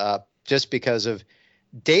bring this up just because of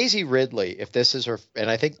Daisy Ridley. If this is her, and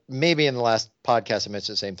I think maybe in the last podcast I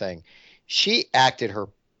mentioned the same thing, she acted her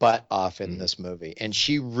butt off in this movie, and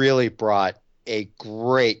she really brought a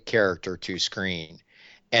great character to screen.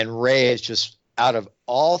 And Rey is just, out of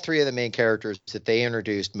all three of the main characters that they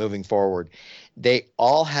introduced moving forward, they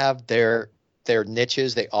all have their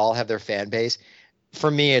niches. They all have their fan base. For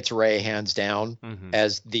me, it's Rey hands down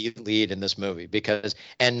as the lead in this movie,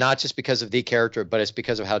 and not just because of the character, but it's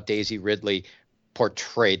because of how Daisy Ridley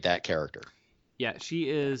portrayed that character. Yeah,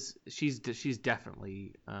 she's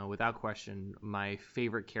definitely, without question, my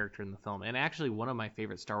favorite character in the film, and actually one of my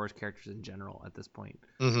favorite Star Wars characters in general at this point.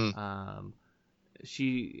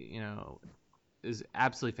 She, is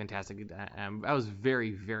absolutely fantastic. I was very,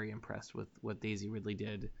 very impressed with what Daisy Ridley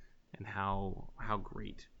did and how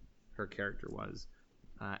great her character was.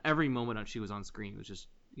 Every moment she was on screen was just,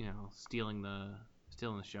 stealing the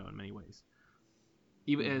show in many ways.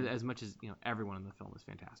 Even as much as everyone in the film is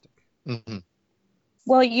fantastic. Mm-hmm.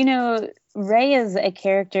 Well, Rey is a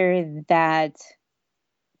character that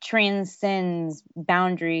transcends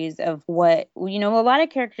boundaries of what, a lot of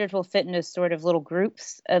characters will fit into sort of little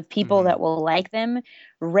groups of people that will like them.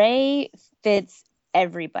 Rey fits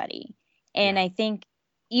everybody. And I think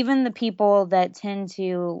even the people that tend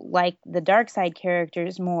to like the dark side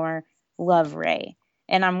characters more love Rey.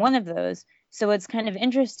 And I'm one of those. So it's kind of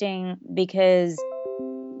interesting because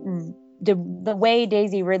the way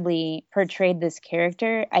Daisy Ridley portrayed this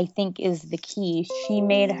character, I think, is the key. She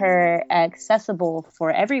made her accessible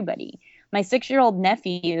for everybody. My 6-year-old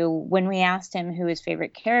nephew, when we asked him who his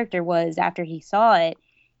favorite character was after he saw it,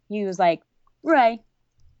 he was like, Rey.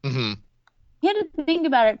 Mm-hmm. He had to think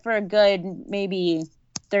about it for a good maybe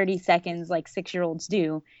 30 seconds like 6-year-olds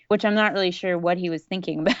do, which I'm not really sure what he was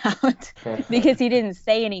thinking about because he didn't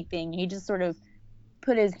say anything. He just sort of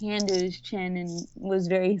put his hand to his chin and was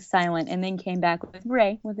very silent, and then came back with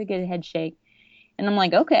Rey with a good head shake. And I'm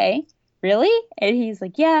like, okay, really? And he's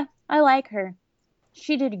like, yeah, I like her.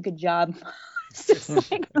 She did a good job. It's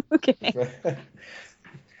just like, okay.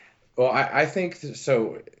 Well, I think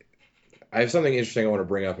so. I have something interesting I want to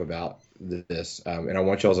bring up about this, and I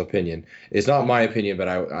want y'all's opinion. It's not my opinion, but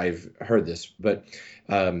I've heard this. But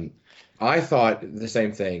I thought the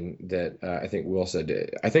same thing that I think Will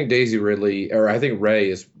said. I think Daisy Ridley, or I think Rey,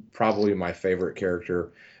 is probably my favorite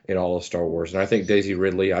character in all of Star Wars. And I think Daisy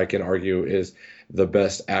Ridley, I can argue, is the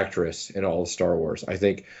best actress in all of Star Wars. I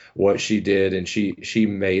think what she did, and she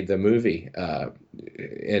made the movie,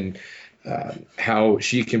 and how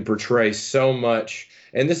she can portray so much.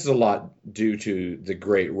 And this is a lot due to the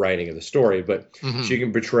great writing of the story, but she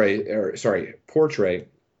can portray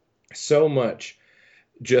so much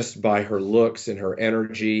just by her looks and her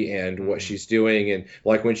energy and what she's doing. And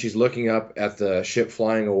like when she's looking up at the ship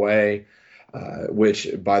flying away, which,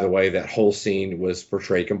 by the way, that whole scene was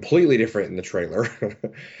portrayed completely different in the trailer.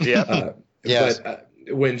 Yeah. Yes. But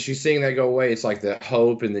when she's seeing that go away, it's like the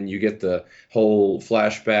hope, and then you get the whole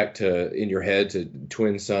flashback to in your head to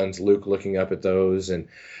twin sons, Luke looking up at those, and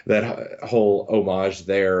that whole homage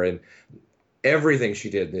there, and everything she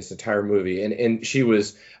did in this entire movie. And she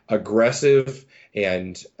was aggressive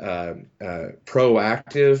and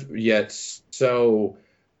proactive, yet so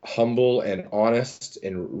humble and honest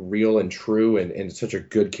and real and true, and such a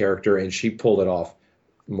good character. And she pulled it off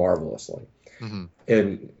marvelously.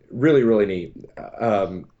 And really, really neat.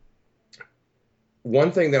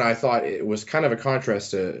 One thing that I thought it was kind of a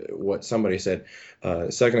contrast to what somebody said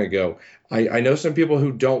a second ago. I know some people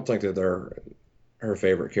who don't think that they're her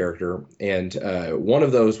favorite character, and one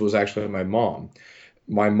of those was actually my mom.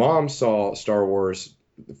 My mom saw Star Wars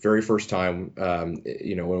the very first time, when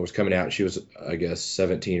it was coming out, she was, I guess,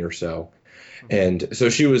 17 or so. And so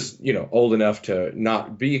she was, old enough to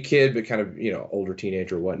not be a kid, but kind of, older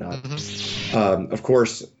teenager or whatnot. Of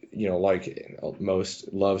course, like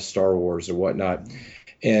most, loves Star Wars or whatnot.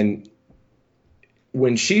 And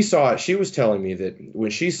when she saw it, she was telling me that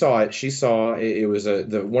when she saw it, it was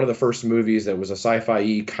one of the first movies that was a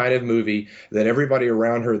sci-fi kind of movie that everybody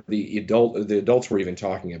around her, the adults were even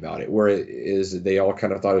talking about it, where it is they all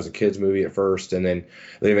kind of thought it was a kid's movie at first, and then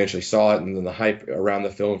they eventually saw it, and then the hype around the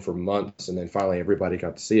film for months, and then finally everybody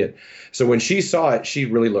got to see it. So when she saw it, she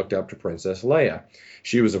really looked up to Princess Leia.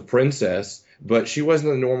 She was a princess, but she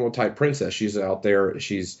wasn't a normal type princess. She's out there,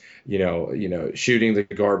 she's shooting the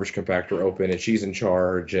garbage compactor open, and she's in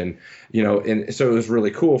charge, and and so it was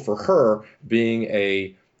really cool for her being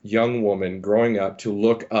a young woman growing up to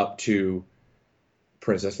look up to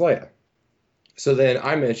Princess Leia. So then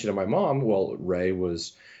I mentioned to my mom, well, Rey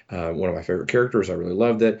was one of my favorite characters. I really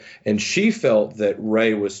loved it, and she felt that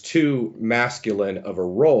Rey was too masculine of a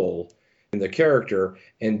role in the character,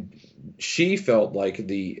 and she felt like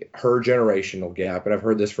her generational gap, and I've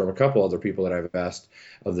heard this from a couple other people that I've asked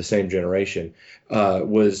of the same generation,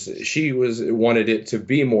 wanted it to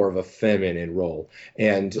be more of a feminine role.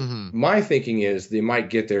 And my thinking is they might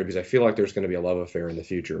get there, because I feel like there's going to be a love affair in the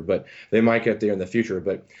future, but they might get there in the future.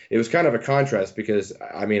 But it was kind of a contrast, because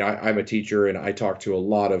I'm a teacher, and I talk to a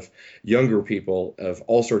lot of younger people of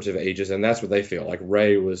all sorts of ages, and that's what they feel like.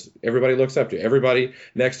 Rey was, everybody looks up to. Everybody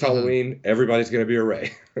next Halloween, everybody's going to be a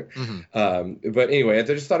Rey. But anyway, I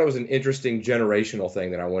just thought it was an interesting generational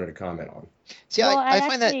thing that I wanted to comment on. See, well, I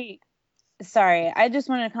find actually, sorry, I just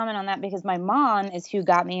wanted to comment on that because my mom is who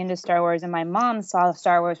got me into Star Wars, and my mom saw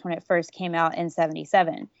Star Wars when it first came out in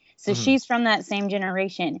 1977. So she's from that same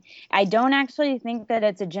generation. I don't actually think that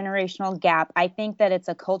it's a generational gap. I think that it's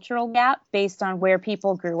a cultural gap based on where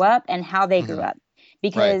people grew up and how they grew up.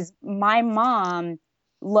 Because my mom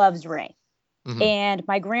loves Rey. And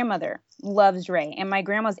my grandmother loves Rey, and my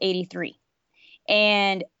grandma's 83.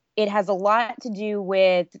 And it has a lot to do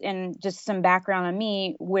with, and just some background on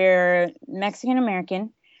me, we're Mexican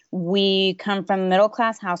American. We come from a middle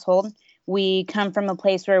class household. We come from a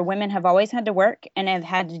place where women have always had to work and have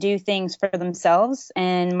had to do things for themselves.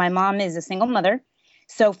 And my mom is a single mother.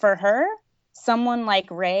 So for her, someone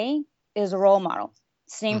like Rey is a role model.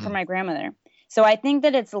 Same for my grandmother. So I think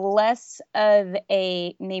that it's less of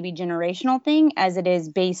a maybe generational thing as it is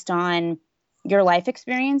based on your life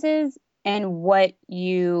experiences and what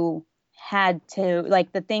you had to,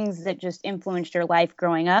 like the things that just influenced your life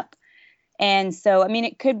growing up. And so, I mean,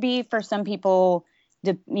 it could be for some people,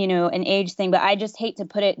 an age thing, but I just hate to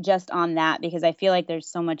put it just on that because I feel like there's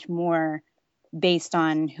so much more based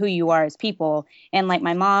on who you are as people. And like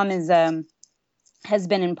my mom has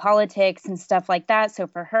been in politics and stuff like that. So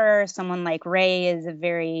for her, someone like Rey is a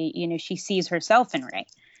very, she sees herself in Rey.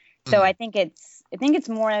 So I think it's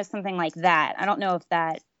more of something like that. I don't know if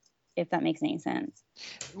that makes any sense.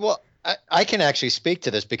 Well, I can actually speak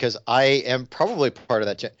to this because I am probably part of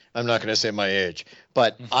that. I'm not going to say my age,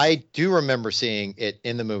 but I do remember seeing it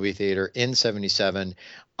in the movie theater in 1977.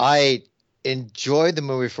 I enjoyed the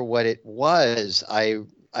movie for what it was. I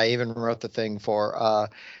even wrote the thing for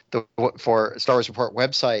Star Wars Report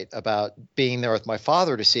website about being there with my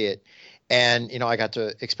father to see it. And, I got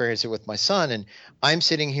to experience it with my son. And I'm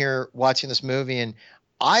sitting here watching this movie, and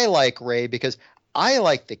I like Rey because I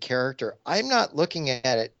like the character. I'm not looking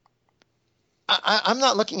at it. I'm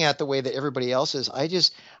not looking at the way that everybody else is. I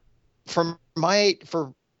just, for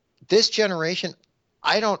this generation,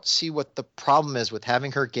 I don't see what the problem is with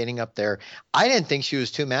having her getting up there. I didn't think she was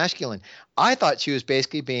too masculine. I thought she was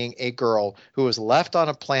basically being a girl who was left on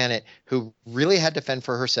a planet who really had to fend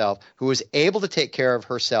for herself, who was able to take care of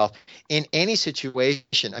herself in any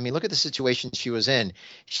situation. I mean, look at the situation she was in.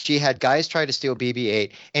 She had guys try to steal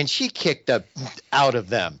BB-8, and she kicked out of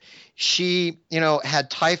them. She, had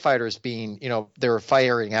TIE fighters being, they were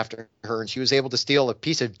firing after her, and she was able to steal a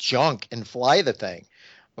piece of junk and fly the thing.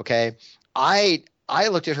 Okay. I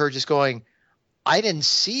looked at her just going, I didn't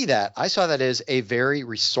see that. I saw that as a very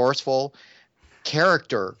resourceful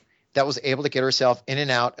character that was able to get herself in and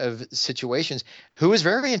out of situations, who was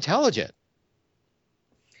very intelligent.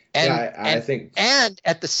 And, I think, and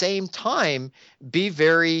at the same time, be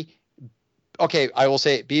very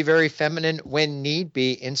feminine when need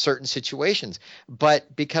be in certain situations.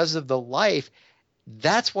 But because of the life,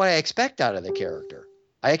 that's what I expect out of the character.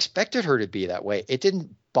 I expected her to be that way. It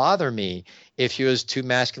didn't bother me if she was too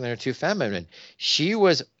masculine or too feminine. She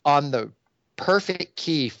was on the perfect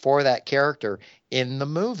key for that character in the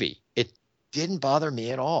movie. It didn't bother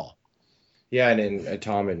me at all. Yeah, and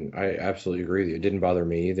Tom and I absolutely agree with you. It didn't bother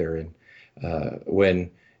me either. And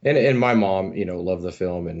when and my mom, loved the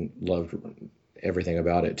film and loved everything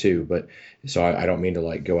about it too. But so I don't mean to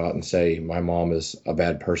like go out and say my mom is a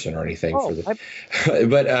bad person or anything for the.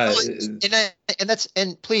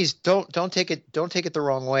 And please don't take it the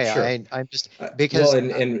wrong way. Sure. I'm just because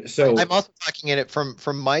so I'm also talking at it from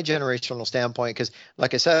my generational standpoint because,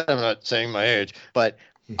 like I said, I'm not saying my age, but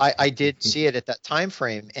I did see it at that time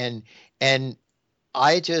frame, and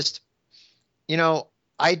I just,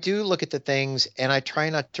 I do look at the things and I try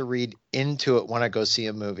not to read into it when I go see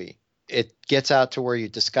a movie. It gets out to where you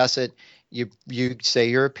discuss it, you say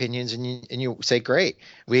your opinions, and you say, great,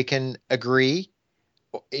 we can agree,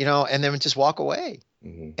 and then just walk away.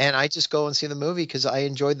 Mm-hmm. And I just go and see the movie because I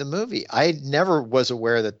enjoyed the movie. I never was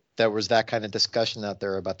aware that there was that kind of discussion out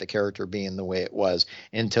there about the character being the way it was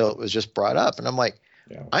until it was just brought up, and I'm like,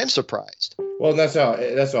 I'm surprised. Well, that's how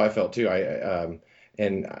I felt too.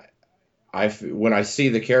 When I see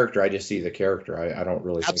the character, I just see the character. I don't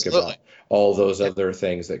really think about all those other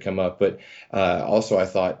things that come up. But also, I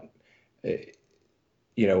thought,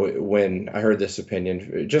 when I heard this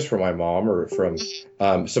opinion, just from my mom or from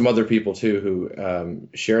some other people too who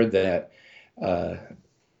shared that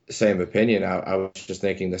same opinion, I was just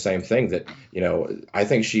thinking the same thing. That I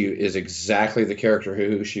think she is exactly the character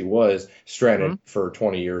who she was, stranded for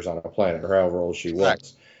 20 years on a planet, or however old she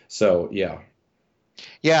was. So yeah.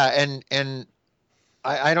 Yeah, and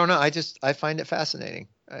I don't know. I find it fascinating.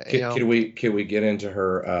 Can we get into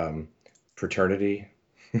her paternity?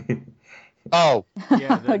 Oh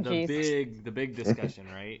yeah, the big discussion,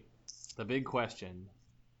 right? The big question: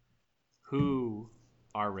 who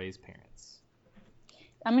are Rey's parents?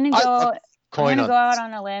 I'm gonna go out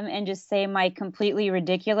on a limb and just say my completely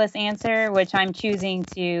ridiculous answer, which I'm choosing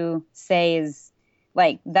to say is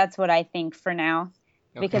that's what I think for now.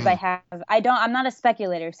 Because I'm not a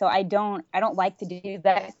speculator, so I don't like to do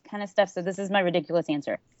that kind of stuff. So this is my ridiculous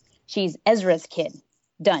answer. She's Ezra's kid.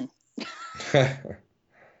 Done.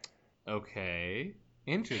 Okay.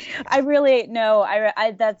 Interesting. I really no.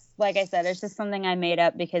 I that's like I said. It's just something I made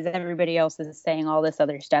up because everybody else is saying all this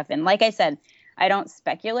other stuff. And like I said, I don't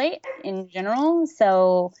speculate in general.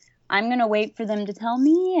 So I'm gonna wait for them to tell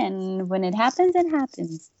me, and when it happens, it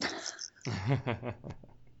happens.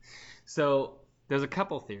 So. There's a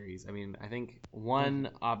couple theories. I mean, I think one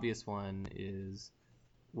obvious one is,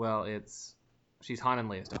 she's Han and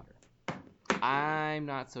Leia's daughter. I'm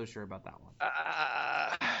not so sure about that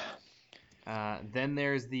one. Then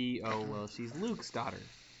there's the, she's Luke's daughter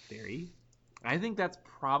theory. I think that's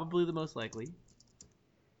probably the most likely.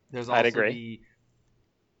 There's also I'd agree.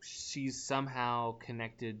 She's somehow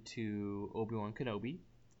connected to Obi-Wan Kenobi,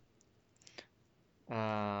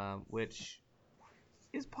 which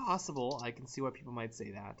is possible. I can see why people might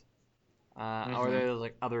say that. Or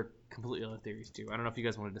there's other completely other theories too. I don't know if you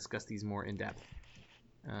guys want to discuss these more in depth.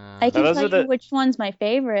 I can tell you which one's my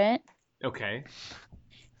favorite. Okay.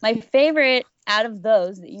 My favorite out of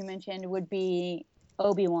those that you mentioned would be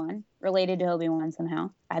Obi-Wan, related to Obi-Wan somehow.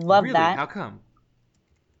 I'd love that. How come?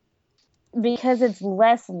 Because it's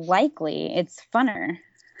less likely. It's funner.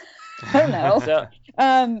 I don't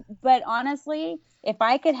know. But honestly, if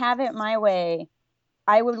I could have it my way,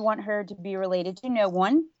 I would want her to be related to no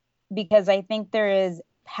one, because I think there is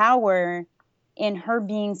power in her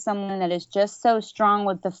being someone that is just so strong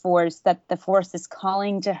with the Force that the Force is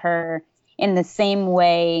calling to her in the same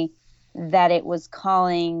way that it was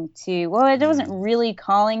calling to, it wasn't really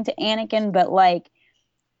calling to Anakin, but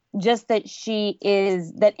just that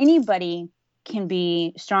that anybody can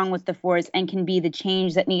be strong with the Force and can be the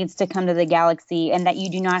change that needs to come to the galaxy, and that you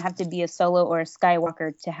do not have to be a Solo or a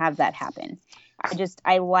Skywalker to have that happen.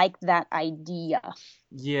 I like that idea.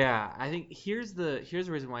 Yeah, I think here's the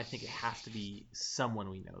reason why I think it has to be someone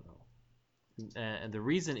we know, though. And the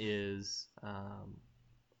reason is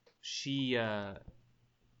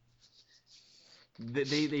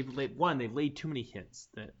they've laid too many hints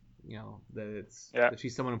that that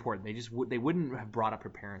she's someone important. They wouldn't have brought up her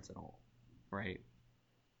parents at all, right?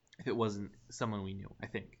 If it wasn't someone we knew, I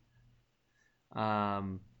think.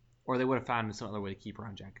 Or they would have found some other way to keep her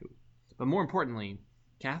on Jakku. But more importantly,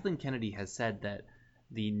 Kathleen Kennedy has said that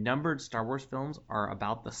the numbered Star Wars films are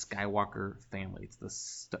about the Skywalker family.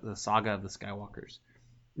 It's the saga of the Skywalkers.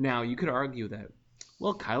 Now, you could argue that,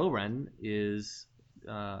 Kylo Ren is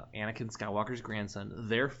Anakin Skywalker's grandson.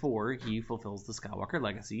 Therefore, he fulfills the Skywalker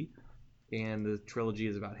legacy, and the trilogy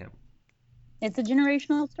is about him. It's a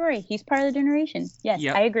generational story. He's part of the generation. Yes,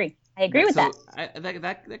 yep. I agree. I agree with that.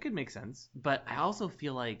 That could make sense. But I also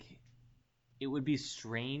feel like it would be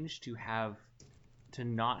strange to have to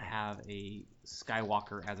not have a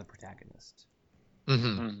Skywalker as a protagonist.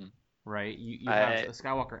 Mm-hmm. Right? You have a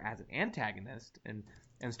Skywalker as an antagonist, and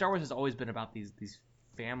Star Wars has always been about these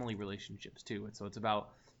family relationships too. And so it's about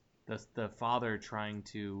the father trying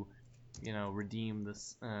to, redeem the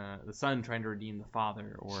son trying to redeem the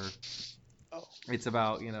father, or it's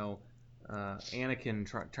about Anakin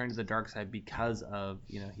turning to the dark side because of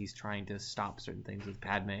he's trying to stop certain things with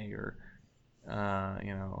Padme or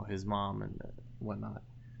his mom and whatnot.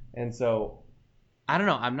 And so I don't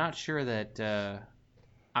know. I'm not sure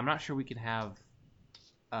we can have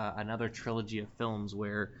another trilogy of films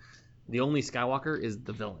where the only Skywalker is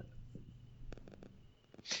the villain.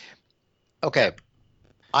 Okay.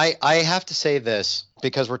 I have to say this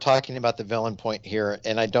because we're talking about the villain point here,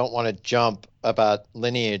 and I don't want to jump about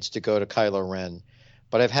lineage to go to Kylo Ren,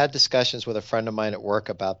 but I've had discussions with a friend of mine at work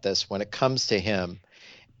about this when it comes to him,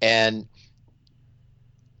 and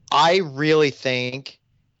I really think,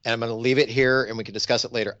 and I'm going to leave it here and we can discuss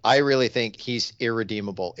it later, I really think he's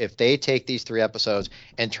irredeemable. If they take these 3 episodes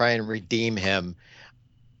and try and redeem him,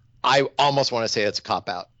 I almost want to say it's a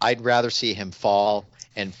cop-out. I'd rather see him fall,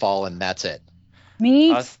 and that's it.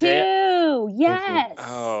 Me too. Yes.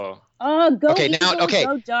 Oh. Oh, go okay, evil, now, okay.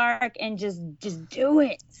 Go dark, and just do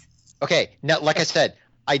it. Okay, now, like I said,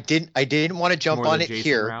 I didn't want to jump on it Jason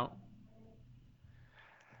here. Route.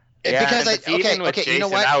 Yeah, because even with Jason, Jason, you know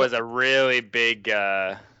what? that was a really big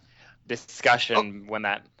discussion when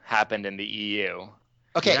that happened in the EU.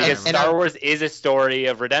 Okay, because Star Wars is a story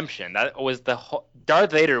of redemption. That was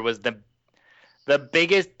Darth Vader was the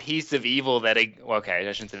biggest piece of evil I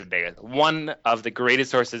shouldn't say the biggest. One of the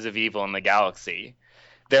greatest sources of evil in the galaxy.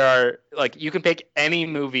 There are, you can pick any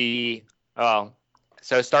movie.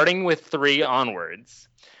 So starting with 3 onwards,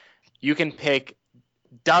 you can pick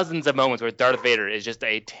dozens of moments where Darth Vader is just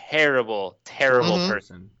a terrible, terrible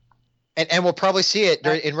person. And we'll probably see it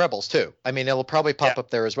in Rebels too. I mean, it'll probably pop up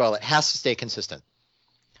there as well. It has to stay consistent.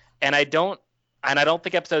 And I don't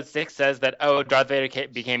think Episode 6 says that Darth Vader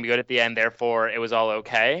became good at the end, therefore it was all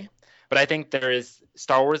okay. But I think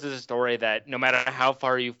Star Wars is a story that no matter how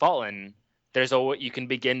far you've fallen, you can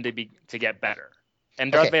begin to get better.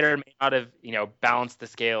 And Darth Vader may not have balanced the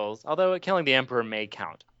scales, although killing the Emperor may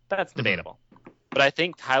count. That's debatable. But I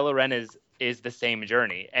think Kylo Ren is the same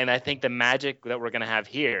journey, and I think the magic that we're going to have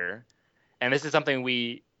here, and this is something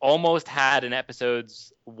we almost had in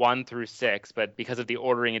episodes 1 through 6, but because of the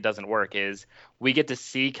ordering it doesn't work, is we get to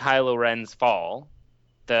see Kylo Ren's fall,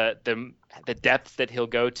 the depths that he'll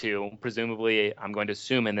go to, presumably I'm going to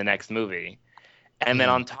assume in the next movie. And then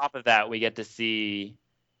on top of that, we get to see,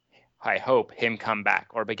 I hope, him come back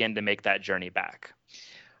or begin to make that journey back.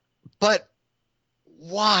 But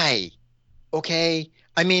why? Okay,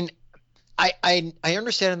 I mean, I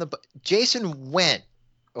understand Jason went,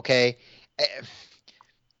 okay,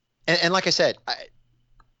 and like I said,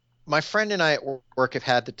 my friend and I at work have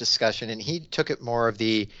had the discussion, and he took it more of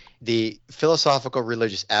the philosophical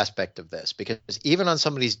religious aspect of this, because even on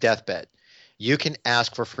somebody's deathbed, you can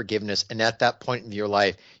ask for forgiveness, and at that point in your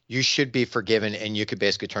life, you should be forgiven, and you could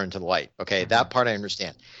basically turn to the light. Okay, that part I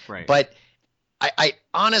understand. Right. But I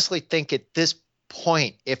honestly think at this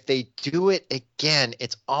point, if they do it again,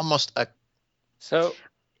 it's almost a. So,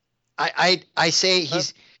 I say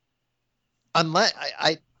he's unless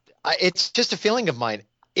it's just a feeling of mine.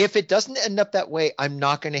 If it doesn't end up that way, I'm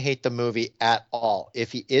not going to hate the movie at all.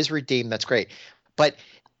 If he is redeemed, that's great. But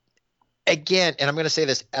again, and I'm going to say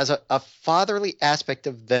this as a fatherly aspect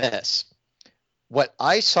of this, what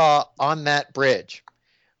I saw on that bridge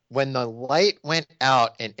when the light went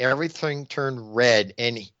out and everything turned red,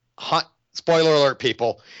 and spoiler alert,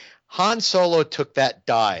 people, Han Solo took that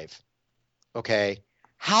dive. Okay,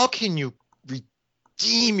 how can you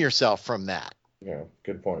redeem yourself from that? Yeah,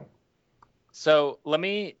 good point. So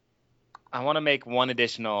I want to make one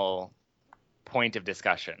additional point of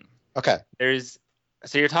discussion. Okay.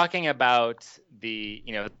 So you're talking about the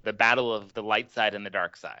battle of the light side and the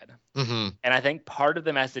dark side. Mm-hmm. And I think part of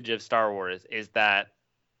the message of Star Wars is that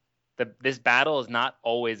this battle is not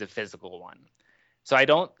always a physical one.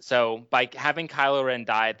 So by having Kylo Ren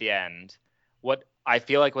die at the end, what I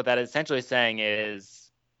feel like what that is essentially saying is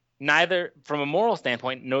from a moral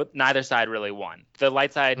standpoint, neither side really won. The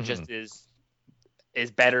light side just is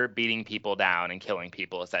better at beating people down and killing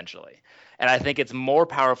people, essentially. And I think it's more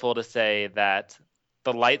powerful to say that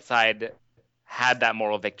the light side had that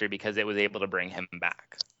moral victory because it was able to bring him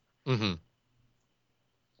back. Mm-hmm.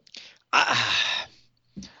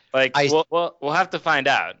 We'll have to find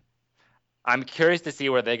out. I'm curious to see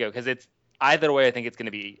where they go, because it's either way. I think it's going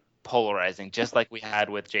to be polarizing, just like we had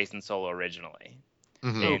with Jason Solo originally.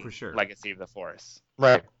 Mm-hmm. Oh, for sure. Legacy of the Force.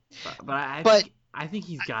 Right. But I think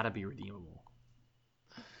he's got to be redeemable.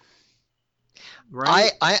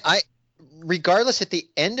 Right? I regardless, at the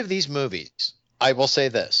end of these movies, I will say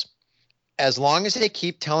this: as long as they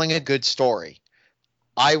keep telling a good story,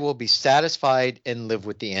 I will be satisfied and live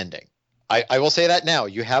with the ending. I will say that now.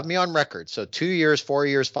 You have me on record. So 2 years, 4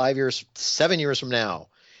 years, 5 years, 7 years from now,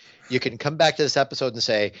 you can come back to this episode and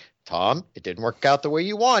say, Tom, it didn't work out the way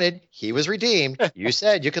you wanted. He was redeemed. You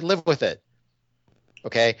said you could live with it.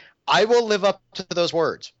 Okay? I will live up to those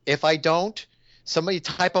words. If I don't, somebody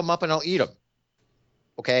type them up and I'll eat them.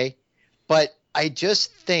 Okay? But I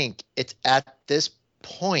just think it's at this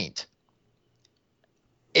point,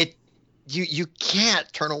 you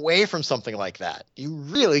can't turn away from something like that. You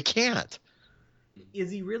really can't. Is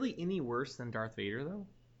he really any worse than Darth Vader, though?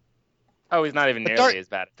 Oh, he's not even But nearly as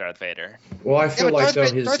bad as Darth Vader. Well, I feel like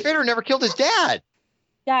Darth Vader never killed his dad.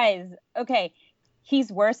 Guys, okay, he's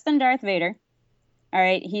worse than Darth Vader. All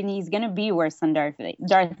right, he's gonna be worse than Darth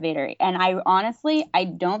Vader, and I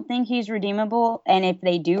don't think he's redeemable. And if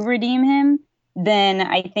they do redeem him, then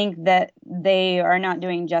I think that they are not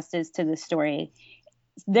doing justice to the story.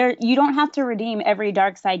 You don't have to redeem every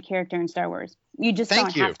dark side character in Star Wars. You just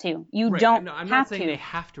don't have to. You don't I'm have not saying to. they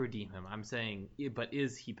have to redeem him. I'm saying, but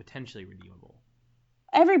is he potentially redeemable?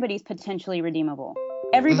 Everybody's potentially redeemable.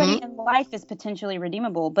 Everybody in life is potentially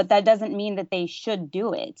redeemable, but that doesn't mean that they should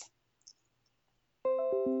do it.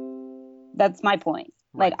 That's my point.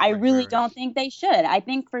 I really don't think they should. I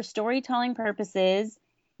think for storytelling purposes,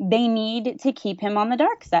 they need to keep him on the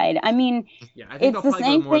dark side. I mean, it's the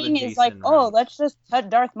same thing as let's just cut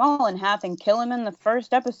Darth Maul in half and kill him in the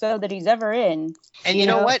first episode that he's ever in. And you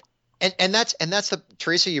know what? And that's the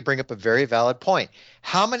Teresa, you bring up a very valid point.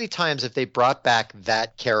 How many times have they brought back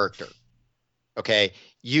that character? Okay,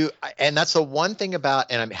 and that's the one thing about,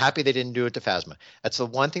 and I'm happy they didn't do it to Phasma. That's the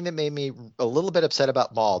one thing that made me a little bit upset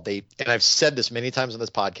about Maul. And I've said this many times on this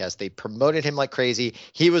podcast, they promoted him like crazy.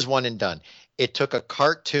 He was one and done. It took a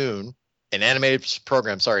cartoon, an animated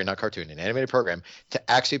program, an animated program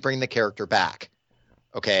to actually bring the character back.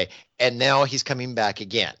 Okay, and now he's coming back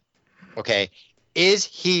again. Okay, is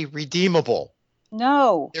he redeemable?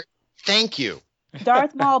 No. Thank you.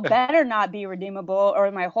 Darth Maul better not be redeemable,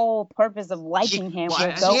 or my whole purpose of liking him will go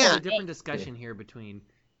I think there's a different discussion here between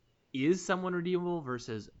is someone redeemable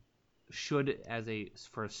versus should,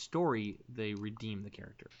 for a story, they redeem the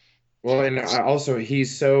character. Well, and also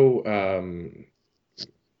he's so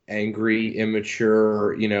angry,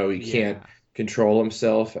 immature. He can't control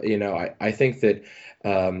himself. I think that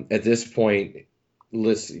at this point,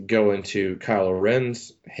 let's go into Kylo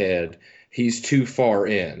Ren's head. He's too far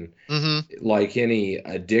in. Mm-hmm. Like any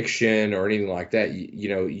addiction or anything like that,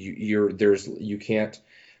 you can't.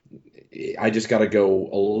 I just got to go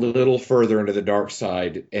a little further into the dark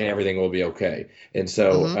side, and everything will be okay. And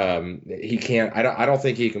so he can't. I don't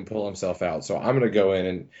think he can pull himself out. So I'm going to go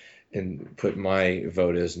in and put my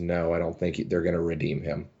vote as no. I don't think they're going to redeem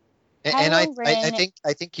him. And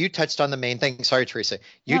I think you touched on the main thing. Sorry, Teresa.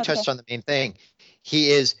 You touched on the main thing.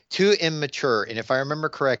 He is too immature. And if I remember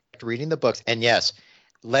correct, reading the books, and yes,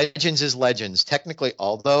 Legends is Legends. Technically,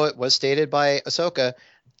 although it was stated by Ahsoka,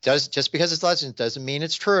 just because it's Legends doesn't mean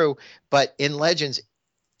it's true. But in Legends,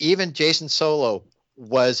 even Jason Solo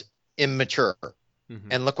was immature. Mm-hmm.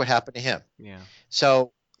 And look what happened to him. Yeah.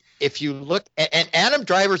 So if you look, and Adam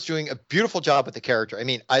Driver's doing a beautiful job with the character. I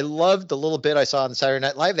mean, I loved the little bit I saw on Saturday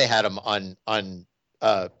Night Live. They had him on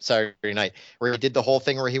Saturday night where he did the whole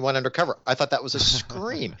thing where he went undercover. I thought that was a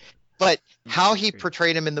scream. But how he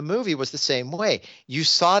portrayed him in the movie was the same way. You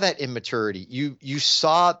saw that immaturity. You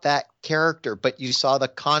saw that character, but you saw the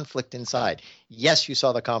conflict inside. Yes, you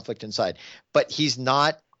saw the conflict inside. But he's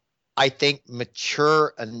not, I think,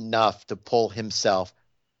 mature enough to pull himself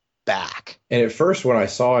back. And at first, when I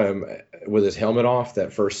saw him with his helmet off,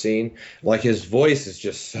 that first scene, like his voice is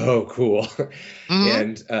just so cool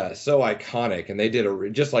and so iconic. And they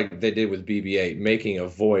did just like they did with BB-8, making a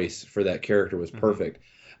voice for that character was perfect.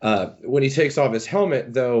 When he takes off his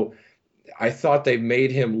helmet, though, I thought they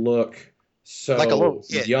made him look so like a little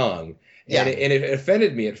young. Yeah. And it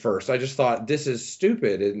offended me at first. I just thought this is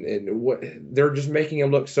stupid, and what they're just making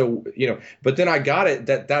him look so, But then I got it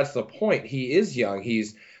that's the point. He is young.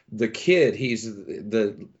 He's the kid. He's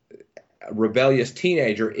the rebellious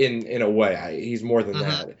teenager in a way. He's more than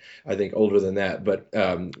that. I think older than that. But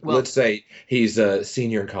let's say he's a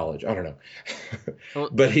senior in college. I don't know.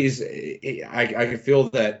 But I feel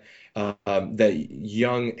that that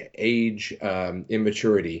young age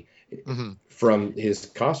immaturity from his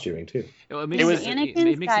costuming too. It makes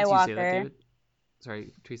Anakin Skywalker. Skywalker.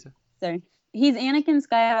 Sorry, Teresa. Sorry. He's Anakin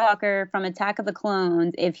Skywalker from Attack of the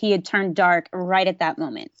Clones if he had turned dark right at that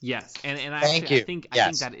moment. Yes, and Thank you. I think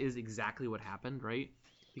Yes. that is exactly what happened, right?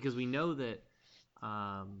 Because we know that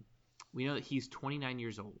he's 29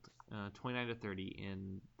 years old, 29 to 30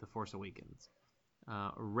 in The Force Awakens.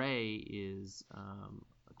 Rey is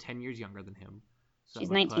 10 years younger than him. So She's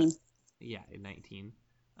 19. 19.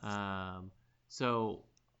 So,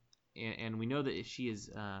 and we know that she is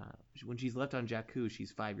when she's left on Jakku,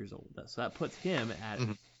 she's 5 years old. So that puts him at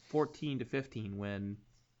 14 to 15 when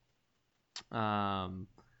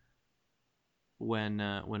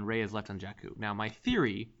Rey is left on Jakku. Now, my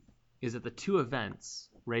theory is that the two events,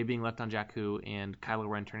 Rey being left on Jakku and Kylo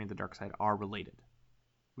Ren turning to the dark side, are related.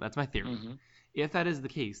 That's my theory. Mm-hmm. If that is the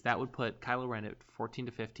case, that would put Kylo Ren at 14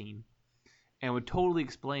 to 15 and would totally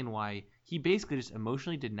explain why he basically just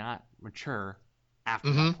emotionally did not mature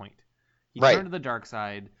after that point. He turned to the dark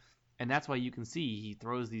side, and that's why you can see he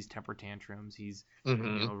throws these temper tantrums. He's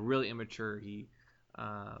really immature. He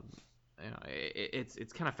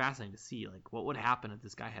it's kind of fascinating to see like what would happen if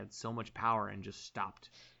this guy had so much power and just stopped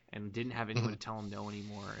and didn't have anyone to tell him no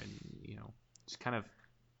anymore, and just kind of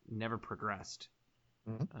never progressed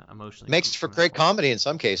emotionally. Makes for great comedy in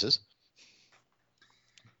some cases.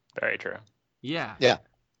 Very true. Yeah.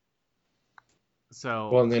 So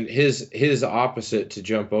well, and then his opposite to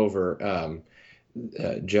jump over,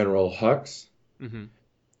 General Hux.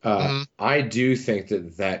 I do think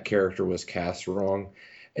that character was cast wrong,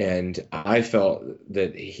 and I felt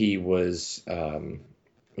that he was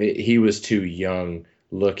too young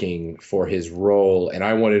looking for his role, and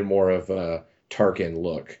I wanted more of a Tarkin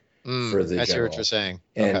look for the I see general. what you're saying.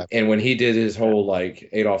 And when he did his whole like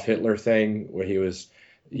Adolf Hitler thing, where he was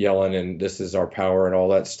yelling and "This is our power" and all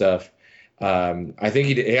that stuff, I think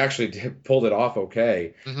he actually pulled it off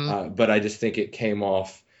okay. But I just think it came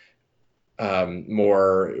off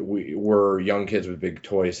more we're young kids with big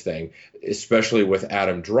toys thing, especially with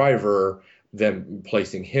Adam Driver, them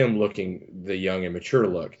placing him looking the young and mature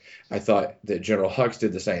look. I thought that General Hux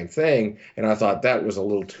did the same thing, and I thought that was a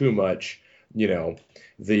little too much,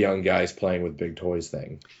 the young guys playing with big toys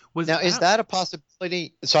thing. Is that a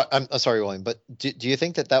possibility? So, I'm sorry, William, but do you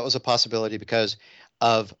think that was a possibility because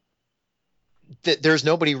of there's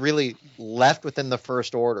nobody really left within the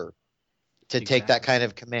First Order to take that kind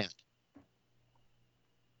of command?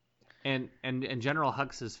 And General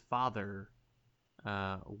Hux's father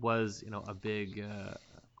was a big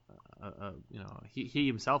he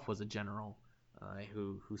himself was a general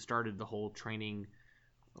who started the whole training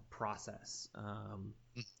process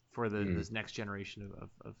for this next generation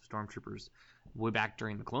of stormtroopers way back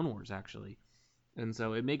during the Clone Wars, actually. And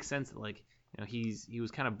so it makes sense that he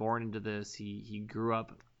was kind of born into this. He grew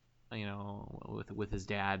up with his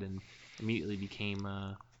dad and immediately became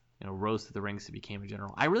rose through the ranks and became a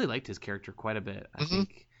general. I really liked his character quite a bit. I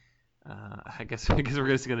think I guess we're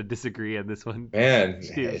just gonna disagree on this one. Man,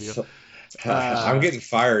 I'm getting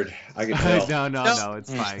fired. I can tell. No,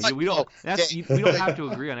 it's fine. We don't have to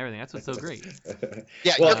agree on everything. That's what's so great.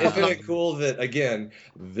 Yeah. Well, isn't it cool that again,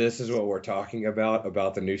 this is what we're talking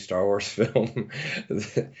about the new Star Wars film?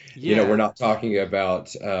 We're not talking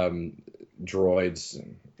about droids.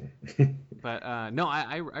 But no,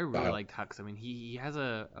 I really liked Hux. I mean, he has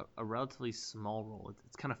a relatively small role.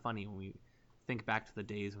 It's kind of funny when we think back to the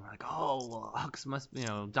days when we're like, oh, well, Hux must,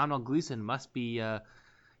 Donald Gleason must be,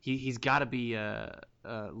 he's got to be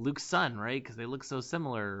Luke's son, right? Because they look so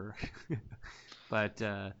similar. but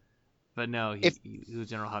no, he was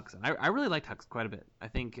General Hux. And I really liked Hux quite a bit. I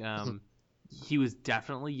think he was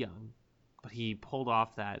definitely young, but he pulled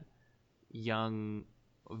off that young,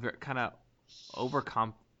 kind of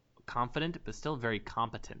confident, but still very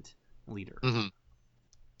competent leader.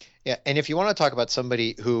 Yeah, and if you want to talk about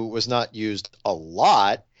somebody who was not used a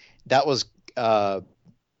lot, that was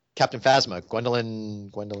Captain Phasma,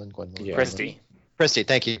 Gwendolyn. Yeah. Christie,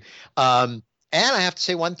 thank you. And I have to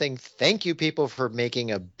say one thing. Thank you, people, for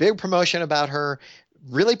making a big promotion about her,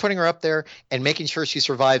 really putting her up there, and making sure she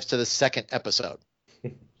survives to the second episode.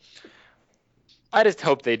 I just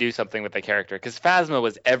hope they do something with the character because Phasma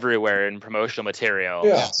was everywhere in promotional material.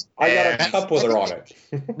 Yeah, I got a cup with her on it.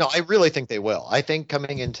 No, I really think they will. I think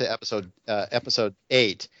coming into episode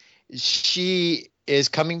 8, she is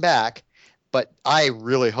coming back, but I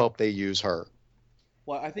really hope they use her.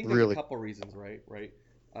 Well, I think there's a couple reasons, right?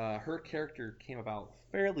 Her character came about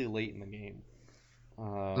fairly late in the game,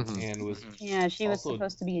 and was she was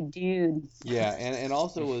supposed to be a dude. Yeah, and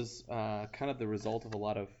also was kind of the result of a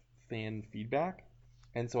lot of fan feedback,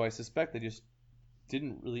 and so I suspect they just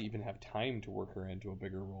didn't really even have time to work her into a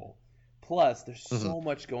bigger role. Plus, there's so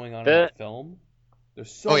much going on in the film.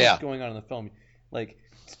 There's so much going on in the film. Like,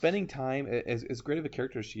 spending time, as great of a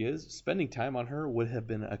character as she is, spending time on her would have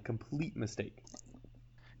been a complete mistake.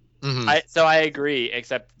 Mm-hmm. So I agree,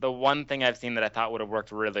 except the one thing I've seen that I thought would have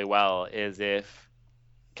worked really well is if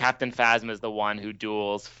Captain Phasma is the one who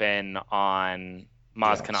duels Finn on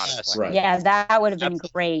Maz Kanata's Yes. planet. Right. Yeah, that would have been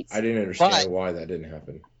great. I didn't understand Right. why that didn't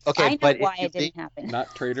happen. Okay, I know but why if it didn't happen.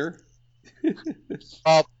 Not traitor.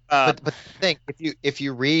 but think if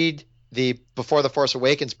you read the Before the Force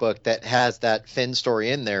Awakens book that has that Finn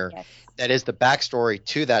story in there, Yes. that is the backstory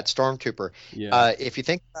to that stormtrooper. Yeah. If you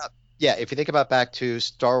think about back to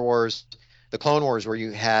Star Wars, the Clone Wars, where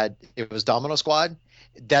it was Domino Squad.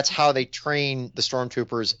 That's how they train the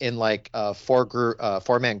stormtroopers in like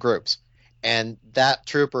 4-man groups, and that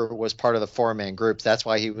trooper was part of the 4-man groups. That's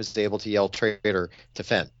why he was able to yell traitor to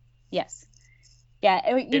Finn. Yes. Yeah,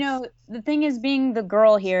 the thing is, being the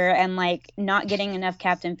girl here and like not getting enough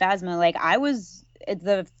Captain Phasma, like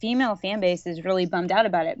the female fan base is really bummed out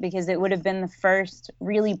about it because it would have been the first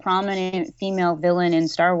really prominent female villain in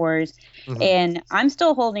Star Wars. Mhm. And I'm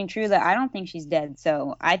still holding true that I don't think she's dead.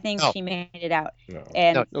 So I think No. she made it out. No.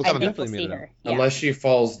 And No, I think definitely we'll made see it out. her. Yeah. Unless she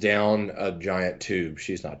falls down a giant tube,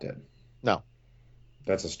 she's not dead. No.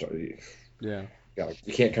 That's a story. Yeah.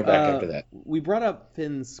 You can't come back after that. We brought up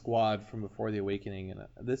Finn's squad from Before the Awakening, and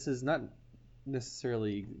this is not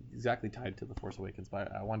necessarily exactly tied to The Force Awakens,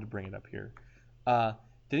 but I wanted to bring it up here.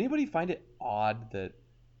 Did anybody find it odd that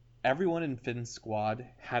everyone in Finn's squad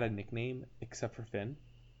had a nickname except for Finn?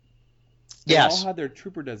 They Yes. all had their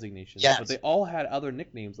trooper designations, Yes. but they all had other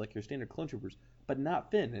nicknames like your standard clone troopers, but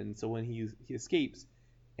not Finn. And so when he escapes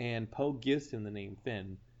and Poe gives him the name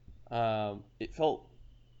Finn, it felt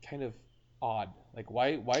kind of odd. Like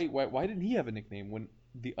why didn't he have a nickname when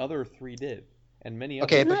the other 3 did, and many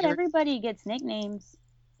Okay, others? but Not here- everybody gets nicknames.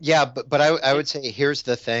 Yeah, but I would say here's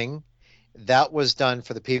the thing. That was done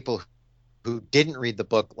for the people who didn't read the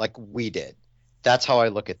book like we did. That's how I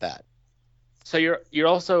look at that. So you're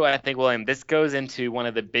also, I think, William, this goes into one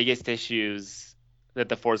of the biggest issues that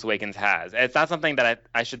The Force Awakens has. It's not something that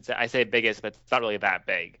I say biggest, but it's not really that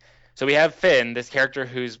big. So we have Finn, this character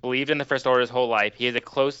who's believed in the First Order his whole life. He has a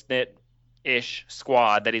close-knit-ish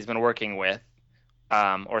squad that he's been working with,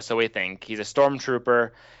 or so we think. He's a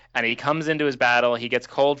stormtrooper, and he comes into his battle. He gets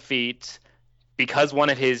cold feet because one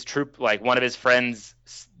of his friends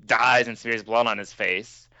dies and smears blood on his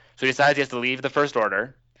face. So he decides he has to leave the First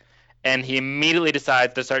Order. And he immediately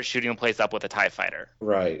decides to start shooting the place up with a TIE fighter.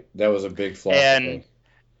 Right. That was a big flaw. And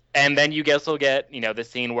then you also get, the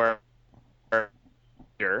scene where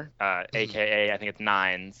a.k.a. I think it's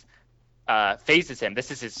Nines, faces him. This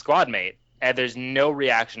is his squad mate. And there's no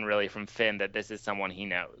reaction really from Finn that this is someone he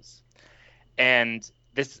knows. And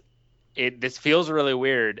this feels really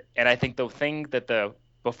weird. And I think the thing that the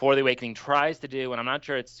Before the Awakening tries to do, and I'm not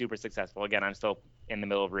sure it's super successful, again, I'm still in the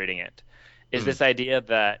middle of reading it, is this idea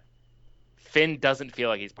that Finn doesn't feel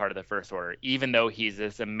like he's part of the First Order, even though he's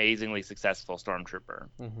this amazingly successful stormtrooper.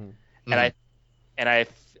 Mm-hmm. And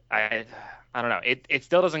I don't know. It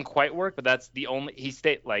still doesn't quite work, but that's the only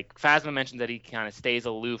Phasma mentions that he kind of stays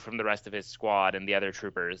aloof from the rest of his squad and the other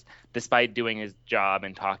troopers, despite doing his job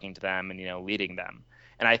and talking to them and leading them.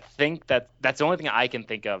 And I think that's the only thing I can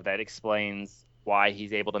think of that explains why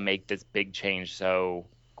he's able to make this big change so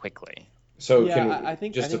quickly. So Yeah, I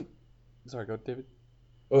think. Sorry, go, David.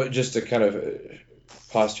 Just to kind of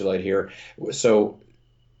postulate here. So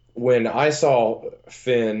when I saw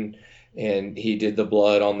Finn and he did the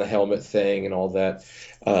blood on the helmet thing and all that,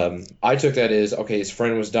 I took that as, okay, his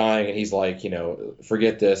friend was dying and he's like,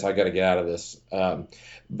 forget this, I got to get out of this.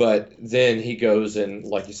 But then he goes and,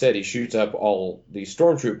 like you said, he shoots up all these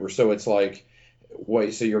stormtroopers. So it's like,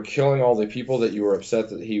 wait, so you're killing all the people that you were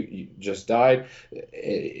upset that he just died?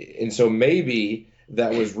 And so maybe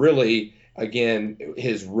that was really, again,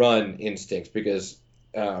 his run instincts, because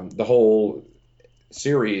the whole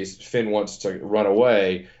series, Finn wants to run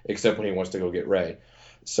away, except when he wants to go get Rey.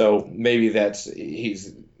 So maybe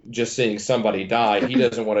he's just seeing somebody die. He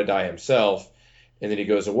doesn't want to die himself, and then he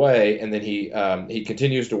goes away, and then he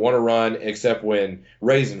continues to want to run, except when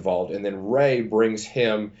Rey's involved, and then Rey brings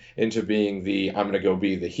him into being I'm going to go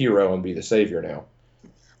be the hero and be the savior now.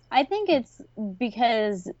 I think it's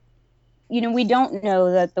because, we don't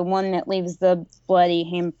know that the one that leaves the bloody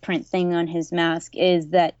handprint thing on his mask is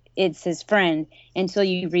that it's his friend until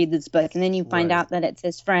you read this book, and then you find out that it's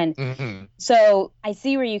his friend. Mm-hmm. So I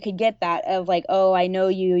see where you could get that of like, oh, I know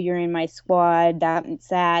you're in my squad, that's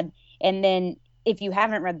sad. And then if you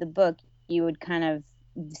haven't read the book, you would kind of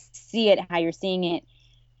see it how you're seeing it.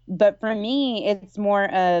 But for me, it's more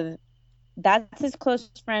of that's his close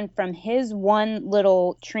friend from his one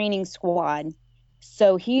little training squad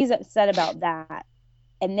So he's upset about that.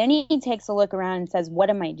 And then he takes a look around and says, what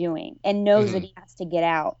am I doing? And knows that he has to get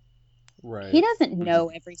out. Right. He doesn't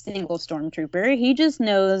know every single stormtrooper. He just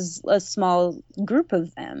knows a small group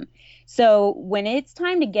of them. So when it's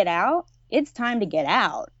time to get out, it's time to get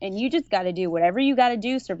out. And you just got to do whatever you got to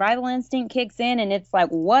do. Survival instinct kicks in, and it's like,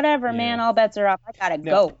 whatever, man, all bets are off. I got to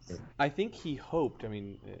go. I think he hoped, I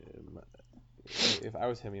mean, if I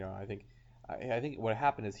was him, I think what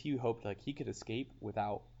happened is he hoped like he could escape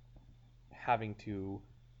without having to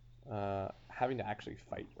actually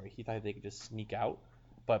fight, right? He thought they could just sneak out.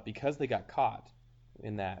 But because they got caught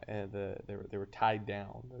in that, they were tied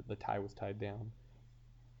down. The tie was tied down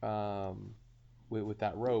with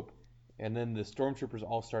that rope, and then the stormtroopers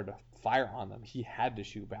all started to fire on them. He had to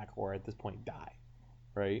shoot back, or at this point die,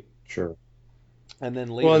 right? Sure. And then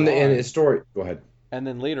later, and his story. Go ahead. And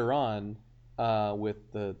then later on,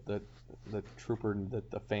 with the trooper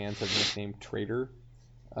that the fans have nicknamed Traitor,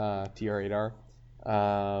 TR8R.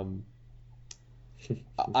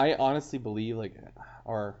 I honestly believe,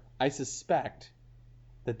 or I suspect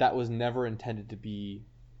that was never intended to be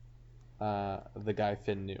the guy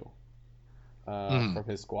Finn knew from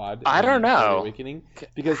his squad. I don't know. Awakening,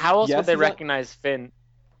 because how else would they recognize Finn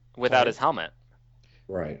without his helmet?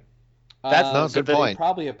 Right. That's good point. They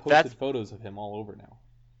probably have posted photos of him all over now.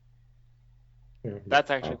 That's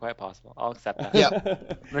actually quite possible. I'll accept that.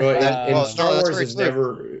 Yeah. Star Wars is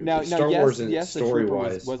never. Star Wars and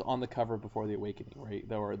story-wise was on the cover before the Awakening, right?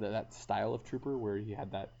 Or that style of trooper where he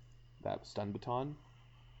had that stun baton.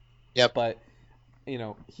 Yep. But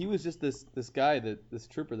he was just this guy this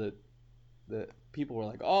trooper that people were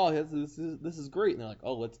like, oh, this is great, and they're like,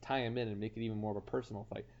 oh, let's tie him in and make it even more of a personal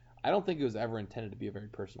fight. I don't think it was ever intended to be a very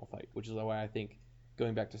personal fight, which is why I think,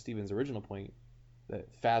 going back to Steven's original point,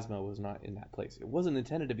 that Phasma was not in that place. It wasn't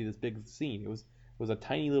intended to be this big scene. It was a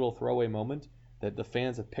tiny little throwaway moment that the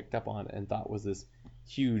fans have picked up on and thought was this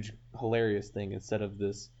huge, hilarious thing instead of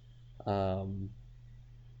this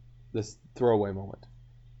this throwaway moment.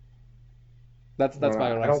 That's my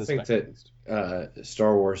I don't think that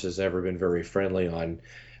Star Wars has ever been very friendly on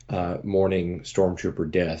mourning stormtrooper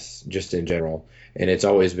deaths, just in general, and it's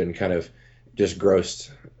always been kind of just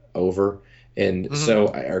grossed over. And so,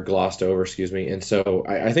 or glossed over, excuse me. And so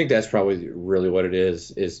I think that's probably really what it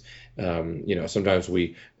is, sometimes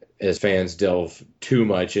we, as fans, delve too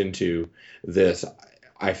much into this.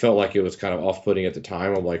 I felt like it was kind of off-putting at the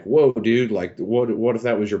time. I'm like, whoa, dude, like, what if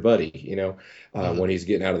that was your buddy, when he's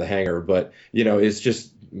getting out of the hangar? But, it's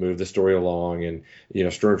just move the story along, and,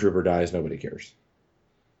 Stormtrooper dies, nobody cares.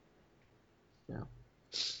 Yeah.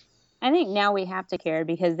 I think now we have to care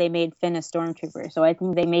because they made Finn a stormtrooper. So I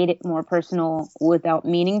think they made it more personal without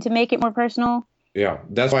meaning to make it more personal. Yeah,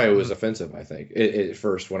 that's why it was offensive, I think, at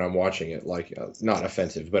first when I'm watching it. Like, not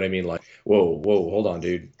offensive, but I mean, like, whoa, hold on,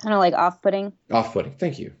 dude. Kind of like off-putting. Off-putting,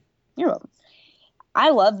 thank you. You're welcome. I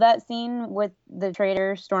love that scene with the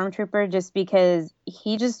traitor stormtrooper just because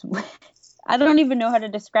he just... I don't even know how to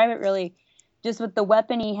describe it, really. Just with the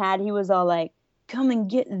weapon he had, he was all like, come and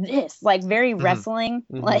get this, like very wrestling,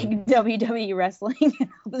 like WWE wrestling. And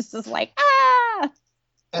I was just like, ah!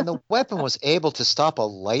 And the weapon was able to stop a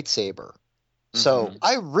lightsaber. So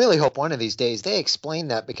I really hope one of these days they explain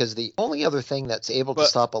that, because the only other thing that's able to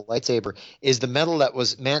stop a lightsaber is the metal that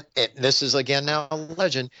was meant. This is again now a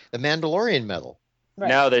legend, the Mandalorian metal. Right.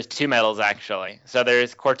 No, there's two metals actually. So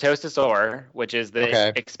there's Cortosis ore, which is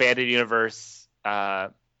the expanded universe. I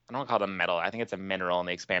don't call it a metal. I think it's a mineral in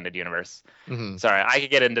the expanded universe. Sorry, I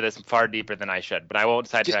could get into this far deeper than I should, but I won't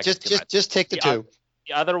sidetrack too much. Just take the two.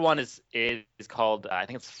 The other one is called, I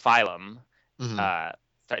think it's phylum.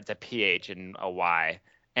 It's a PH and a Y.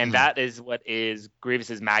 And that is what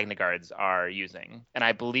Grievous's Magna Guards are using. And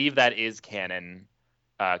I believe that is canon,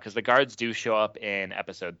 because the guards do show up in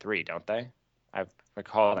episode 3, don't they? I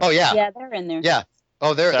recall. Oh, yeah. Yeah, they're in there. Yeah.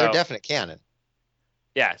 Oh, they're definite canon.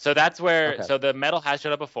 Yeah, so that's where so the metal has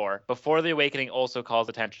showed up before. Before the Awakening also calls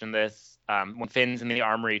attention to this. When Finn's in the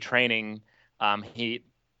armory training, he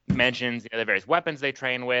mentions the various weapons they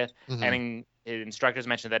train with, and his instructors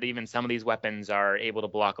mentioned that even some of these weapons are able to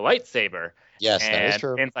block a lightsaber. Yes, and that is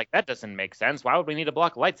true. Finn's like, that doesn't make sense. Why would we need to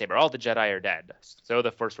block a lightsaber? All the Jedi are dead. So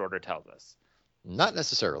the First Order tells us. Not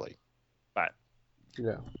necessarily. But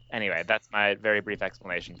yeah. Anyway, that's my very brief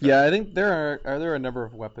explanation. I think there are a number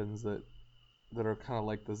of weapons that are kind of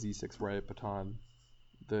like the Z6 Riot Baton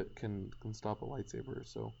that can stop a lightsaber.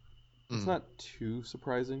 So it's not too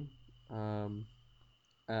surprising. And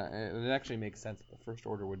it actually makes sense that the First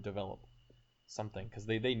Order would develop something, because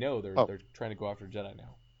they know they're trying to go after Jedi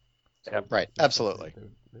now. So right, absolutely.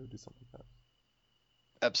 They would do something like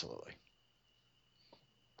that. Absolutely.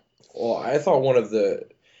 Well, I thought one of the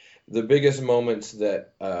biggest moments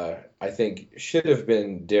that I think should have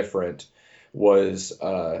been different was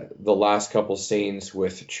the last couple scenes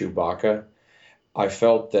with Chewbacca. I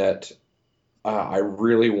felt that I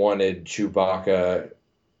really wanted Chewbacca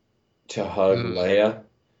to hug Leia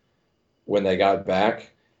when they got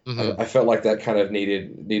back. I felt like that kind of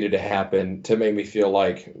needed to happen to make me feel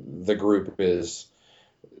like the group is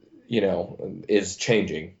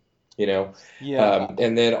changing.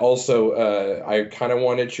 And then also I kind of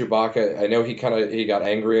wanted Chewbacca. I know he got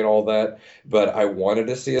angry and all that, but I wanted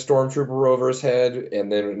to see a stormtrooper over his head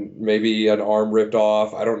and then maybe an arm ripped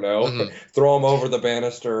off. I don't know, throw him over the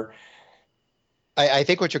banister. I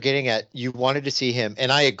think what you're getting at, you wanted to see him,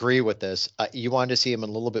 and I agree with this. You wanted to see him a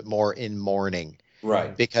little bit more in mourning,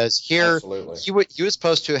 right? Because here Absolutely. he was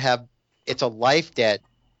supposed to have it's a life debt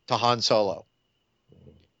to Han Solo,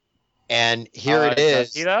 and here it is.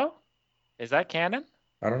 Does he though? Is that canon?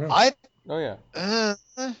 I don't know. Oh yeah.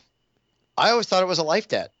 I always thought it was a life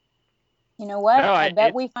debt. You know what? No, I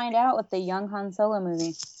bet we find out with the young Han Solo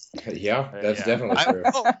movie. Yeah, that's definitely true.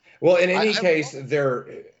 Well, in any case,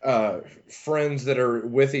 they're friends that are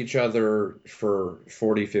with each other for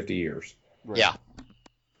 40, 50 years. Right. Yeah.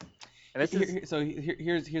 And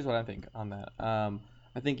Here's what I think on that.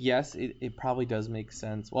 I think yes, it probably does make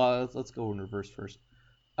sense. Well, let's go in reverse first.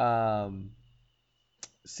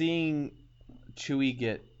 Seeing Chewie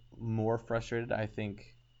get more frustrated, I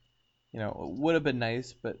think, would have been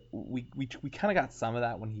nice, but we kind of got some of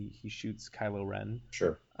that when he shoots Kylo Ren.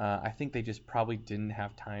 Sure. I think they just probably didn't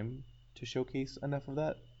have time to showcase enough of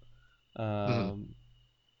that.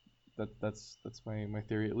 That's my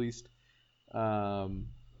theory at least. And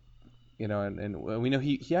we know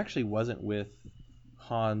he actually wasn't with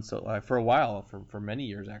Han for a while, for many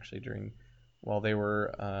years actually, while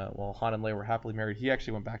Han and Leia were happily married. He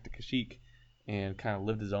actually went back to Kashyyyk and kind of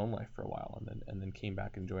lived his own life for a while, and then came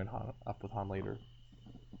back and joined up with Han later.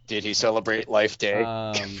 Did he celebrate Life Day?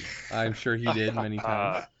 I'm sure he did many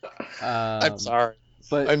times. I'm sorry.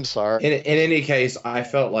 But I'm sorry. In any case, I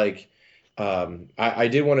felt like I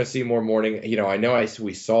did want to see more mourning. I know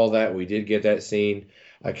we saw that. We did get that scene.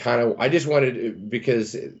 I just wanted,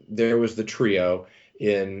 because there was the trio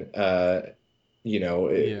in,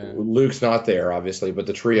 Luke's not there, obviously, but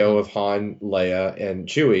the trio of Han, Leia, and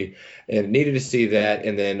Chewie, and needed to see that.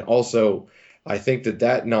 And then also, I think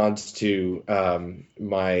that nods to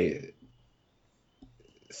my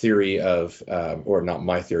theory of, or not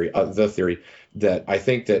my theory, the theory that I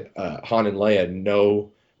think that Han and Leia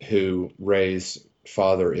know who Rey's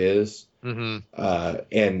father is. And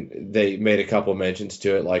they made a couple mentions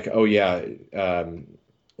to it, like, oh yeah,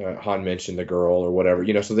 Han mentioned the girl or whatever,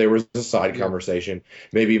 so there was a side conversation.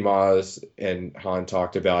 Maybe Maz and Han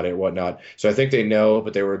talked about it, whatnot. So I think they know,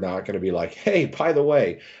 but they were not going to be like, hey, by the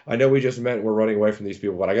way, I know we just met, we're running away from these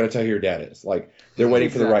people, but I got to tell you who your dad is. Like, they're waiting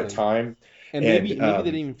for the right time. And maybe they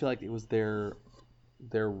didn't even feel like it was their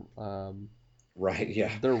right,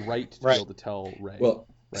 yeah, their right to be able to tell Rey. Well,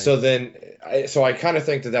 right? So I kind of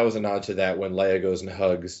think that was a nod to that when Leia goes and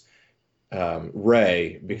hugs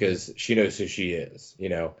Rey, because she knows who she is,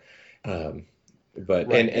 but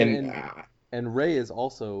right. And Rey is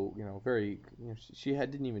also, very, she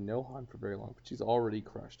didn't even know Han for very long, but she's already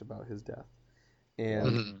crushed about his death.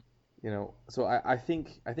 And so I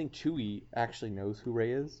think Chewie actually knows who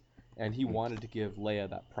Rey is, and he wanted to give Leia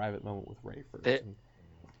that private moment with Rey first.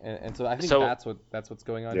 And so I think that's what's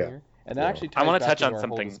going on here. And that actually ties back to our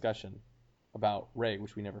whole discussion about Rey,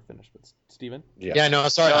 which we never finished. But Steven? Yeah, no,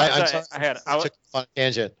 sorry. I'm sorry. I took a fun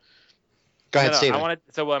tangent. Go ahead, Steven. I want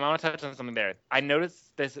to touch on something there. I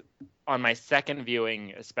noticed this on my second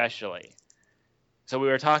viewing especially. So we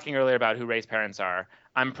were talking earlier about who Rey's parents are.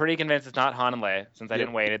 I'm pretty convinced it's not Han and Leia, since I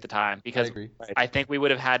didn't wait at the time, because I think we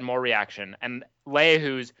would have had more reaction. And Leia,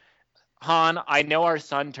 who's Han, I know our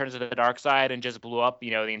son turns to the dark side and just blew up,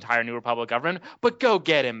 the entire New Republic government, but go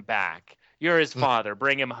get him back. You're his father.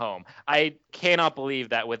 Bring him home. I cannot believe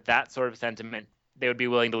that with that sort of sentiment, they would be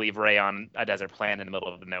willing to leave Rey on a desert planet in the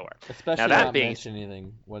middle of the nowhere. Especially not mention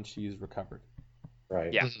anything once she's recovered.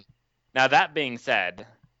 Right. Yeah. Now, that being said,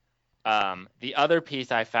 the other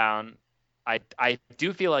piece I found, I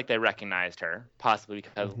do feel like they recognized her, possibly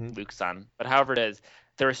because Luke's son. But however it is,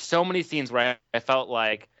 there are so many scenes where I felt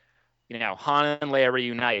like, Han and Leia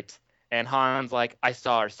reunite, and Han's like, I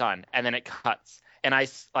saw our son, and then it cuts. And I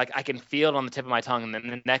can feel it on the tip of my tongue, and then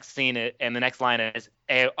the next scene and the next line is,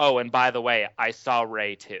 oh, and by the way, I saw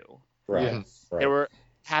Rey too. Right. Yes. Right. There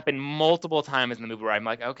happened multiple times in the movie where I'm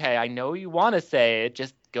like, okay, I know you want to say it,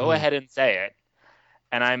 just go ahead and say it.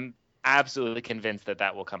 And absolutely convinced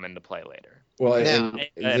that will come into play later. Well, Now-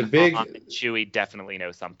 and the big Han and Chewie definitely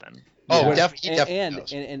know something. Oh, Yeah. definitely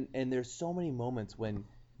knows. And there's so many moments when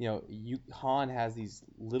Han has these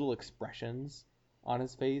little expressions on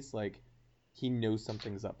his face, like he knows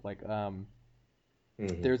something's up. Like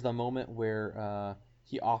there's the moment where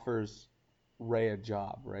he offers Rey a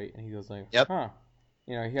job, right? And he goes like, Yep. huh.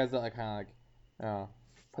 He has that like kind of like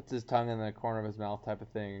puts his tongue in the corner of his mouth type of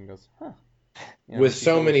thing and goes, huh. with she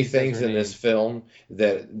so says- many she says things her in this name. film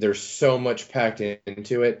that there's so much packed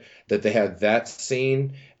into it that they had that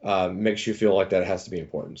scene makes you feel like that has to be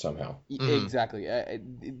important somehow. Exactly.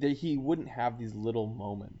 He wouldn't have these little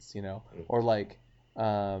moments, or like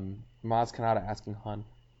Maz Kanata asking Han,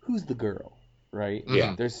 "Who's the girl?" Right?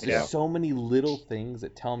 Yeah. There's Yeah. so many little things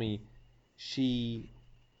that tell me she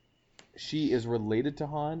is related to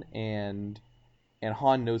Han, and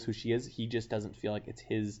Han knows who she is. He just doesn't feel like it's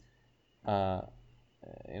his, like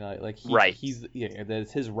Right. that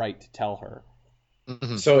it's his right to tell her.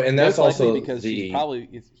 So, and that's Most likely also because the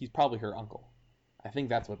he's probably her uncle. I think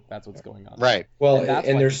that's what's going on. Right. well, And that's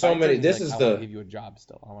and why there's he so finds her, many. he's This like, is I want to the give you a job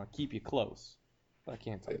still. I want to keep you close, but I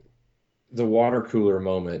can't tell you. the water cooler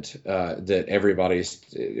moment that everybody's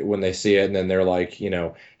when they see it, and then they're like, hey,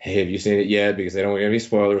 have you seen it yet? Because they don't want any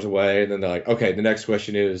spoilers away. And then they're like, okay, the next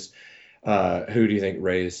question is, who do you think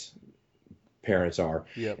Rey's parents are?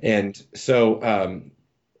 Yep. And so,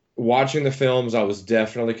 watching the films, I was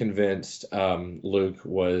definitely convinced Luke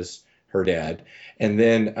was her dad. And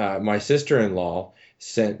then my sister-in-law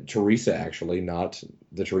sent Teresa, actually, not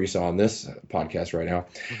the Teresa on this podcast right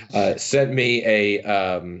now, sent me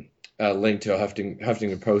a link to a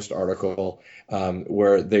Huffington Post article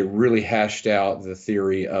where they really hashed out the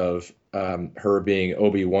theory of her being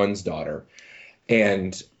Obi-Wan's daughter.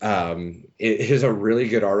 And it is a really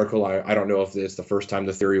good article. I don't know if it's the first time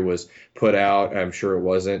the theory was put out. I'm sure it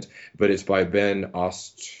wasn't, but it's by Ben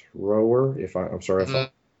Ostrower. I'm sorry if I'm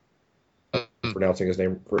pronouncing his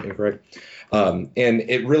name incorrect. And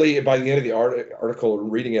it really, by the end of the article,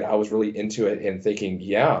 reading it, I was really into it and thinking,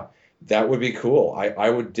 yeah, that would be cool. I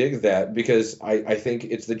would dig that because I think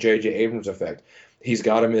it's the J.J. Abrams effect. He's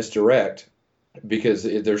got to misdirect because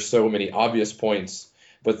there's so many obvious points,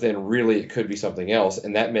 but then really it could be something else,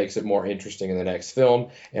 and that makes it more interesting in the next film.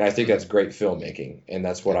 And I think that's great filmmaking, and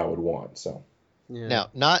that's what I would want. So. Now,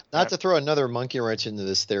 not to throw another monkey wrench into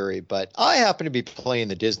this theory, but I happen to be playing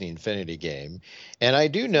the Disney Infinity game, and I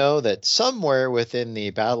do know that somewhere within the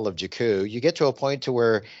Battle of Jakku, you get to a point to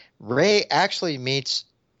where Rey actually meets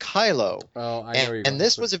Kylo. Oh, I know where you're going.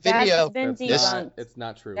 this was a video. That's been debunked. It's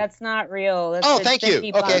not true. That's not real. Oh, thank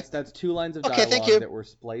you. Okay. That's two lines of Okay, dialogue thank you. that were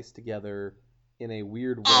spliced together in a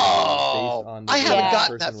weird way. Oh, based on the I way haven't the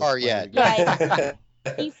gotten person that was far playing yet. the game.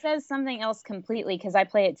 He says something else completely because I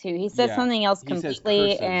play it too. He says Yeah. something else He says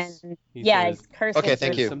completely, curses. and He yeah, says- it's curses. Okay,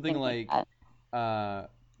 thank or you. Something like like that.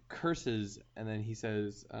 curses, and then he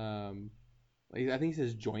says, I think he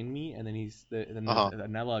says "join me," and then Uh-huh. there's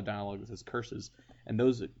another dialogue that says curses, and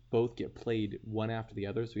those both get played one after the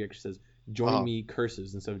other. So he actually says "join Uh-huh. me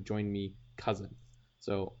curses" instead of "join me cousin."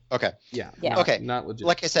 So Okay. yeah, Yeah. not, Okay. not legit.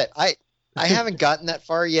 Like I said, I haven't gotten that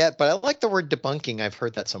far yet, but I like the word debunking. I've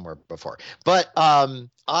heard that somewhere before. But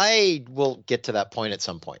I will get to that point at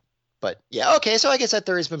some point. But yeah, okay. So I guess that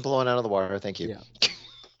theory's been blown out of the water. Thank you. Yeah.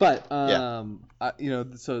 But Yeah.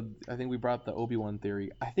 so I think we brought up the Obi-Wan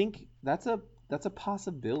theory. I think that's a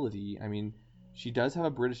possibility. I mean, she does have a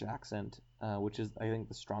British accent, which is I think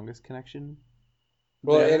the strongest connection.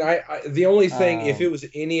 Well, there. and I the only thing, if Um, it was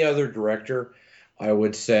any other director, I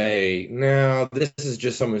would say, no, this is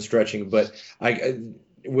just someone stretching. But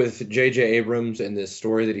with J.J. Abrams and this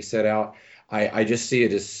story that he set out, I just see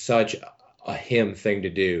it as such a him thing to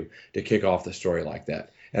do to kick off the story like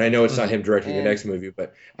that. And I know it's not him directing the And- next movie,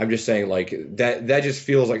 but I'm just saying like that just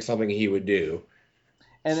feels like something he would do.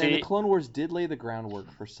 And then the See- Clone Wars did lay the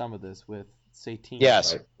groundwork for some of this with Satine.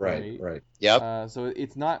 Yes. Right. Yep. So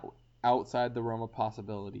it's not outside the realm of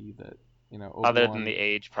possibility that Other Obi-Wan than the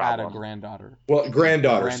age had a problem. granddaughter. Well,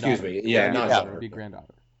 granddaughter, excuse me. Yeah, not Granddaughter. daughter. Be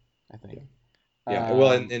granddaughter, I think. Yeah.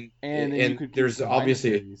 Well, and then you could there's combine the obviously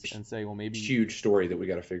theories and say, well, maybe huge story that we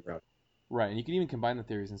got to figure out. right, and you can even combine the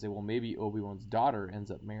theories and say, well, maybe Obi-Wan's daughter ends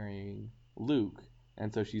up marrying Luke,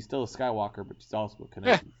 and so she's still a Skywalker, but she's also a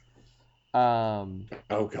Kenobi.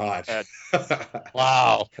 Oh God.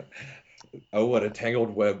 Wow. Oh, what a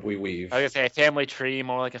tangled web we weave. I was gonna say a family tree,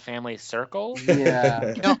 more like a family circle.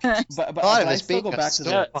 Yeah, You know, but thought of I this still being go a back to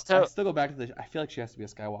So- I still go back to the. I feel like she has to be a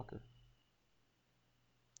Skywalker.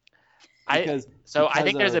 I Because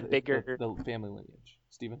think there's a of bigger the family lineage.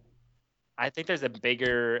 Steven? I think there's a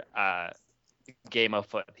bigger game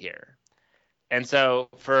afoot here. And so,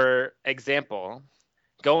 for example,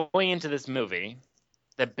 going into this movie,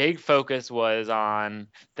 the big focus was on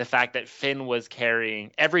the fact that Finn was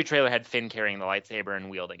carrying, every trailer had Finn carrying the lightsaber and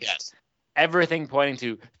wielding it. Yes. Everything pointing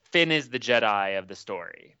to Finn is the Jedi of the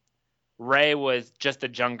story. Rey was just a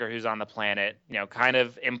junker who's on the planet, kind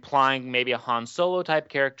of implying maybe a Han Solo type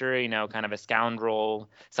character, kind of a scoundrel,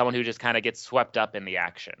 someone who just kind of gets swept up in the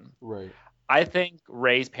action. Right. I think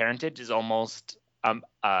Rey's parentage is almost,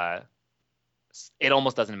 it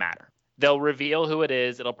almost doesn't matter. They'll reveal who it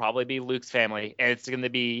is. It'll probably be Luke's family, and it's going to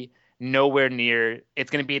be nowhere near.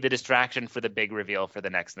 It's going to be the distraction for the big reveal for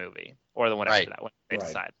the next movie or the one after that when they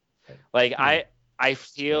decide. Like I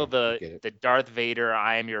feel the Darth Vader,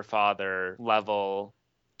 I am your father level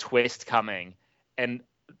twist coming, and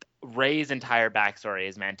Rey's entire backstory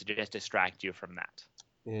is meant to just distract you from that.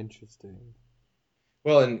 Interesting.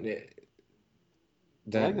 Well, and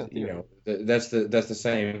that that's the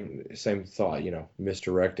same thought.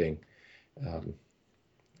 Misdirecting.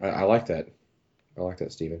 I like that. I like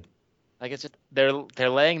that, Stephen. Like it's just they're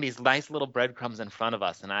laying these nice little breadcrumbs in front of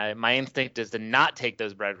us, and my instinct is to not take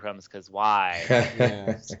those breadcrumbs because why?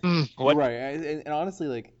 Yeah. Right, and honestly,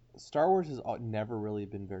 like Star Wars has never really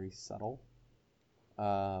been very subtle.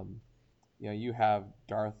 You have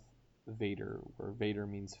Darth Vader, where Vader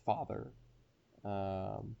means father.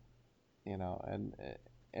 And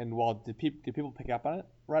while did people pick up on it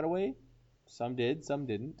right away? Some did, some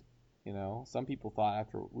didn't. Some people thought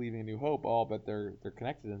after leaving A New Hope, but they're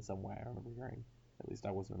connected in some way. I remember hearing, at least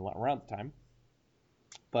I wasn't around at the time.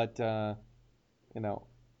 But a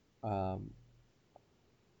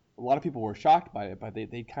lot of people were shocked by it, but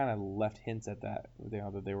they kind of left hints at that,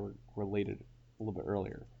 that they were related a little bit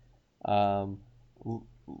earlier.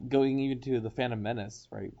 Going even to the Phantom Menace,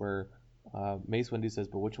 right, where Mace Windu says,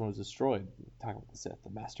 "But which one was destroyed?" Talking about the Sith, the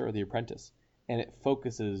Master or the Apprentice, and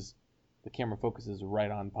the camera focuses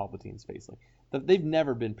right on Palpatine's face. Like they've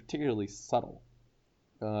never been particularly subtle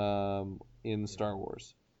in Star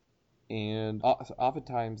Wars, and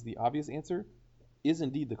oftentimes the obvious answer is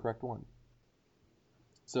indeed the correct one.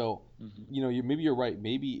 So maybe you're right.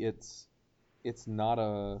 Maybe it's not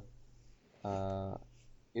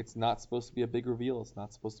it's not supposed to be a big reveal. It's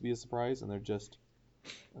not supposed to be a surprise, and they're just.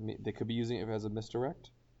 They could be using it as a misdirect,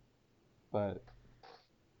 but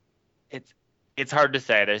it's hard to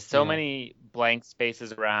say. There's so many blank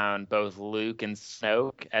spaces around both Luke and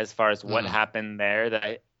Snoke as far as what happened there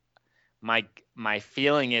that my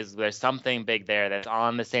feeling is there's something big there that's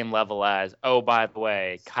on the same level as, oh, by the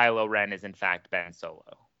way, Kylo Ren is in fact Ben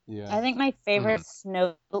Solo. Yeah. I think my favorite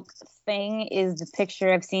Snoke thing is the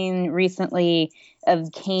picture I've seen recently of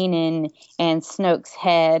Kanan and Snoke's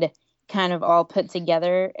head kind of all put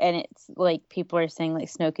together, and it's like people are saying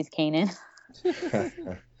like Snoke is Kanan.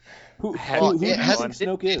 Who do you think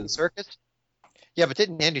Snoke is? Serkis? Yeah, but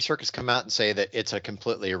didn't Andy Serkis come out and say that it's a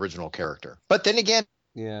completely original character? But then again,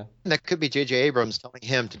 that could be J.J. Abrams telling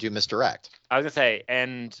him to do misdirect. I was gonna say,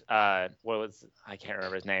 and I can't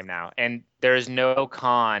remember his name now. And there's no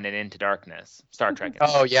Khan in Into Darkness, Star Trek.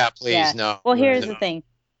 Oh yeah, please no. Well, here's the thing.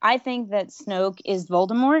 I think that Snoke is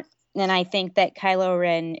Voldemort, and I think that Kylo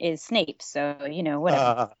Ren is Snape. So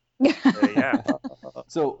whatever. Yeah.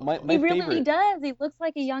 So my he really favorite, does. He looks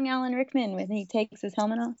like a young Alan Rickman when he takes his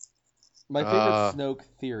helmet off. My favorite Snoke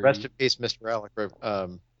theory. Rest in peace, Mr.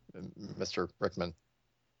 Mr. Rickman,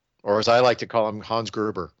 or as I like to call him, Hans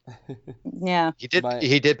Gruber. Yeah. He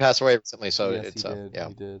did pass away recently, so yes, it's he did. yeah.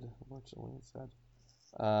 He did. Unfortunately, it's sad.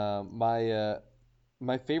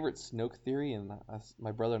 My favorite Snoke theory, and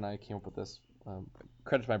my brother and I came up with this.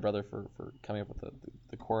 Credit to my brother for coming up with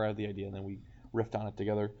the core of the idea, and then we riffed on it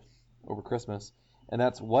together over Christmas. And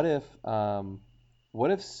that's what if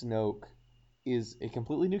Snoke is a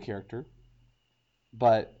completely new character,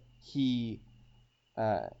 but he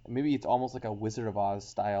maybe it's almost like a Wizard of Oz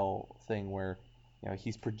style thing where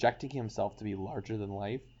he's projecting himself to be larger than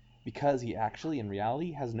life because he actually in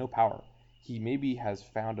reality has no power. He maybe has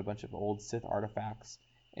found a bunch of old Sith artifacts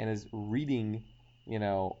and is reading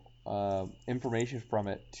information from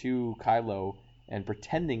it to Kylo and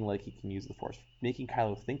pretending like he can use the Force, making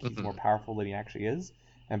Kylo think he's more powerful than he actually is.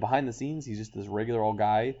 And behind the scenes, he's just this regular old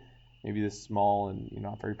guy, maybe this small and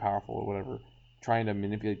not very powerful or whatever, trying to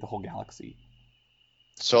manipulate the whole galaxy.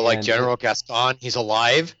 So like General Gaston, he's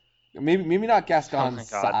alive? Maybe not Gaston's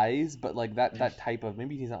size, but like that type of,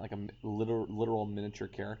 maybe he's not like a literal miniature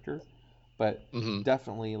character, but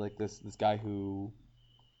definitely like this guy who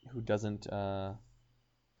doesn't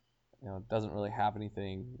doesn't really have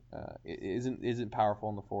anything, isn't powerful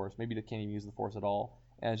in the Force, maybe they can't even use the Force at all,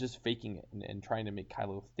 and is just faking it and trying to make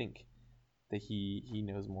Kylo think that he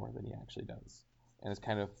knows more than he actually does. and is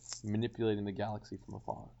kind of manipulating the galaxy from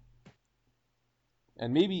afar.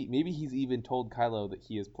 And maybe he's even told Kylo that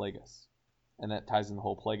he is Plagueis, and that ties in the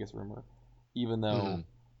whole Plagueis rumor, even though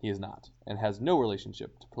he is not, and has no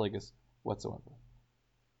relationship to Plagueis whatsoever.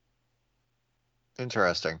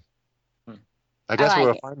 Interesting. I guess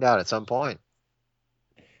we'll find out at some point.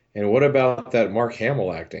 And what about that Mark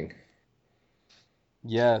Hamill acting?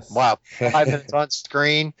 Yes. Wow. 5 minutes on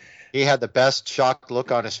screen. He had the best shocked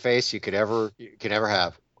look on his face you could ever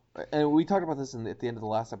have. And we talked about this at the end of the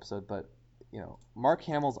last episode, but Mark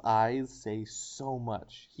Hamill's eyes say so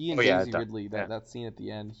much. He and Daisy Ridley, that scene at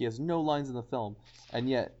the end, he has no lines in the film, and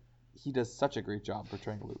yet he does such a great job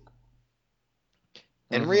portraying Luke.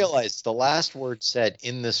 And realize the last word said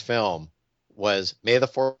in this film was, "May the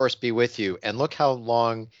Force be with you." And look how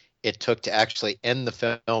long it took to actually end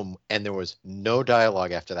the film, and there was no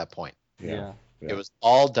dialogue after that point. Yeah. It was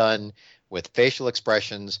all done with facial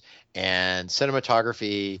expressions and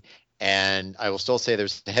cinematography, and I will still say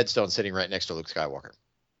there's a headstone sitting right next to Luke Skywalker.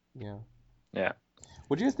 Yeah. Yeah.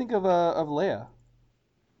 What do you guys think of Leia?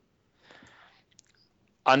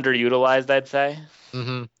 Underutilized, I'd say.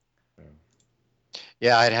 Mm-hmm.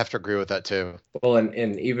 Yeah, I'd have to agree with that too. Well,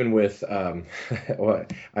 and even with well,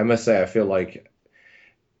 I must say I feel like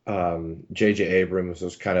J.J. Abrams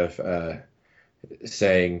was kind of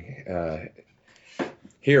saying,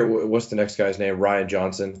 here, what's the next guy's name? Ryan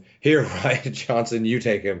Johnson. Here, Ryan Johnson, you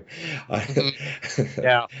take him.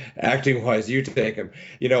 Yeah. Acting wise, you take him.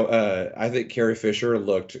 I think Carrie Fisher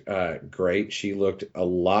looked great. She looked a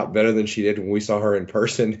lot better than she did when we saw her in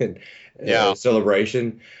person in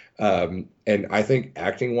Celebration. And I think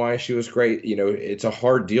acting wise, she was great. It's a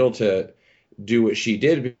hard deal to do what she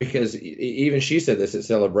did, because even she said this at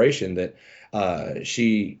Celebration that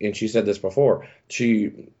she said this before,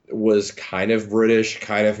 she was kind of British,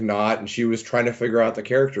 kind of not, and she was trying to figure out the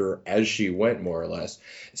character as she went, more or less.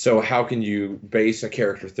 So how can you base a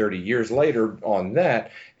character 30 years later on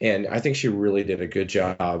that? And I think she really did a good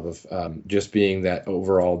job of just being that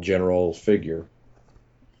overall general figure.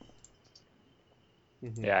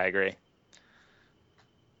 Mm-hmm. Yeah, I agree.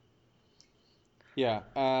 Yeah.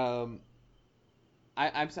 I'm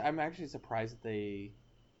actually surprised that they.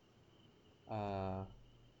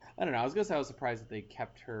 I don't know. I was gonna say I was surprised that they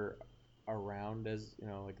kept her around, as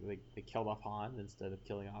like they killed off Han instead of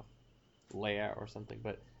killing off Leia or something.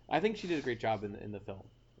 But I think she did a great job in the film.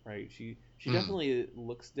 Right? She definitely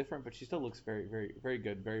looks different, but she still looks very, very, very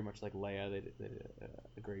good. Very much like Leia. They did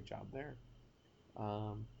a great job there.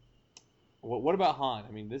 What about Han?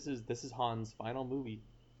 I mean, this is Han's final movie,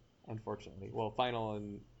 unfortunately. Well, final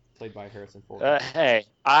and played by Harrison Ford. Hey,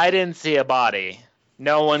 I didn't see a body.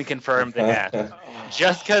 No one confirmed the death.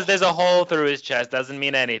 Just because there's a hole through his chest doesn't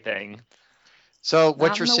mean anything. So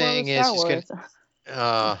what you're saying is he's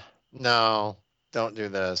gonna. No, don't do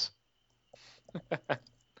this.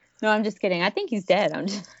 No, I'm just kidding. I think he's dead.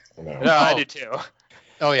 No, I do too.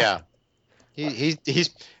 Oh yeah, he's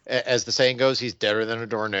as the saying goes, he's deader than a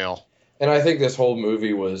doornail. And I think this whole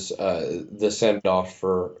movie was the send off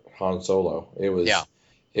for Han Solo.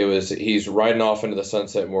 He's riding off into the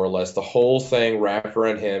sunset, more or less. The whole thing wrapped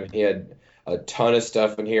around him. He had a ton of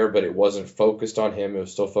stuff in here, but it wasn't focused on him. It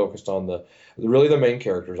was still focused on the main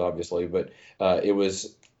characters, obviously. But it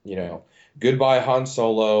was, goodbye Han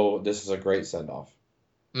Solo. This is a great send off.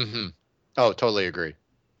 Mm-hmm. Oh, totally agree.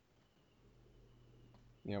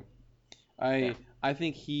 Yep. I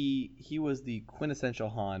think he was the quintessential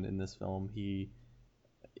Han in this film. He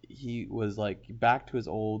was like back to his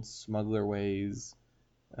old smuggler ways,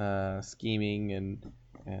 scheming and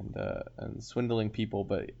swindling people,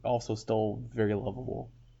 but also still very lovable.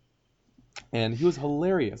 And he was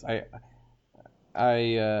hilarious. I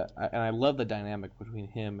love the dynamic between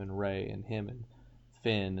him and Rey, and him and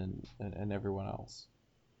Finn and everyone else.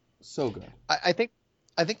 So good. I think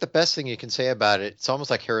the best thing you can say about it, it's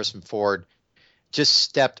almost like Harrison Ford just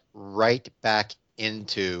stepped right back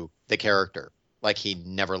into the character, like he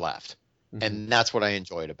never left. Mm-hmm. And that's what I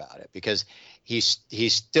enjoyed about it, because he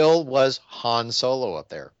still was Han Solo up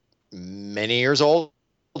there, many years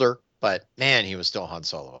older, but man, he was still Han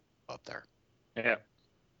Solo up there. Yeah.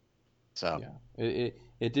 So yeah,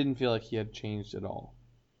 it didn't feel like he had changed at all.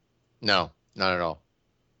 No, not at all.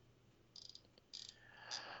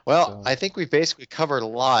 Well, I think we basically covered a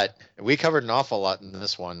lot. We covered an awful lot in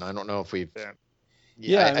this one. I don't know if we've.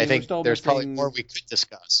 Yeah, I think there's probably more we could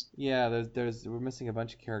discuss. Yeah, we're missing a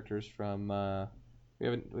bunch of characters from.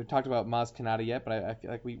 We've talked about Maz Kanata yet, but I feel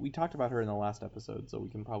like we talked about her in the last episode, so we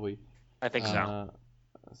can probably. I think so.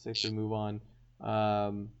 Safely move on.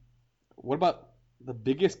 What about the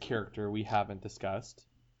biggest character we haven't discussed?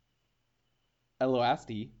 Elo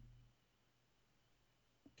Asti.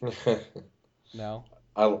 No.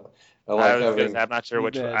 I like having. I'm not sure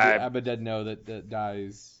which the one. Abaded No that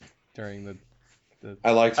dies during the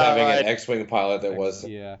I liked having an X-wing pilot that was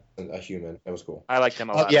yeah. a human. That was cool. I liked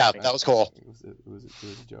him a lot. Yeah, that was cool. It was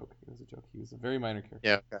a joke. It was a joke. He was a very minor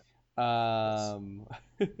character. Yeah.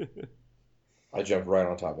 Okay. I jumped right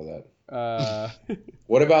on top of that. Uh,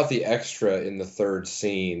 What about the extra in the third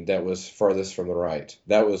scene that was farthest from the right?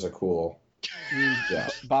 That was a cool. Yeah.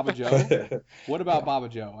 Baba Joe? What about Baba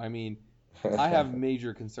Joe? I mean, I have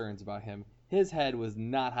major concerns about him. His head was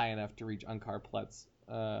not high enough to reach Unkar Plutt's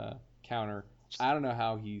counter. I don't know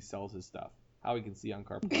how he sells his stuff. How he can see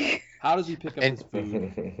Unkar Plutt. How does he pick up his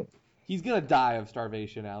food? He's going to die of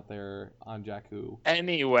starvation out there on Jakku.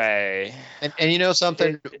 Anyway. And you know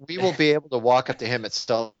something? We will be able to walk up to him at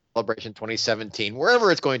Celebration 2017,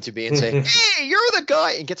 wherever it's going to be, and say, "Hey, you're the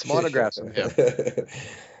guy," and get some autographs from him.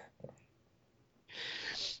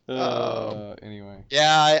 Anyway.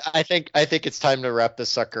 Yeah, I think it's time to wrap this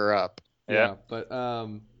sucker up. Yeah, but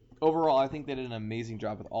overall, I think they did an amazing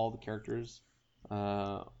job with all the characters.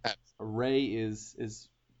 Rey is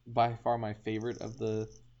by far my favorite of the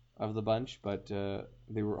bunch, but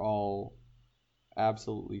they were all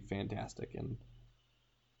absolutely fantastic, and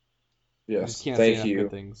I just can't say enough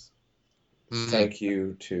good things. Thank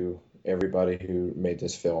you to everybody who made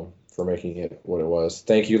this film for making it what it was.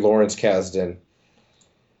 Thank you, Lawrence Kasdan.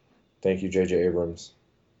 Thank you, J.J. Abrams.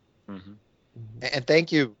 Mm-hmm. And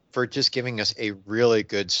thank you for just giving us a really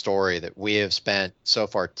good story that we have spent so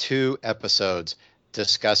far 2 episodes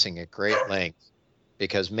discussing at great length.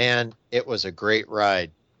 Because, man, it was a great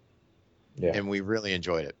ride. Yeah. And we really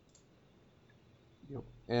enjoyed it. Yep.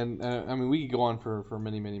 And, I mean, we could go on for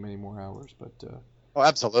many, many, many more hours, but... Oh,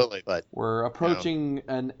 absolutely, but... We're approaching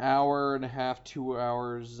an hour and a half, 2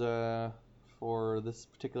 hours for this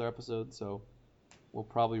particular episode, so we'll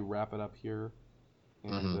probably wrap it up here.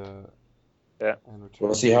 And, yeah.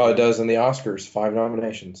 We'll see how it does in the Oscars. 5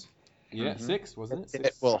 nominations. Yeah, 6, wasn't it? 6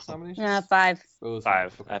 It will. nominations? 5. It was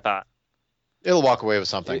 5, okay. I thought. It'll walk away with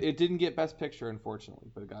something. It didn't get Best Picture, unfortunately,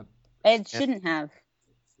 but it got... It shouldn't have.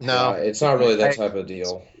 No. It's not really that type of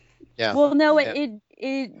deal. Yeah. Well, no,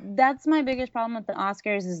 that's my biggest problem with the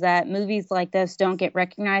Oscars is that movies like this don't get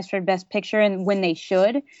recognized for Best Picture, and when they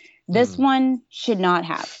should, this one should not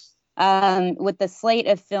have. With the slate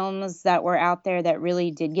of films that were out there that really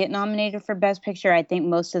did get nominated for Best Picture, I think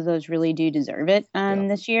most of those really do deserve it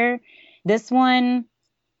this year. This one,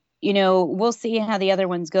 we'll see how the other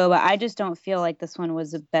ones go, but I just don't feel like this one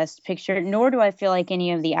was the Best Picture, nor do I feel like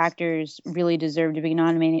any of the actors really deserve to be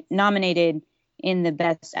nominated in the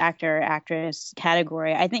Best Actor or Actress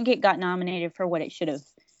category. I think it got nominated for what it should have.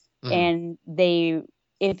 And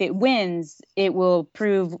if it wins, it will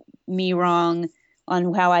prove me wrong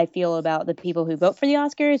on how I feel about the people who vote for the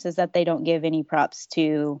Oscars, is that they don't give any props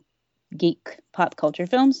to geek pop culture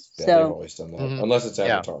films. Yeah, so they've always done that, unless it's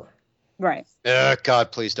Avatar. Right.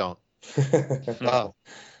 God, please don't. Oh,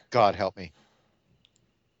 God, help me.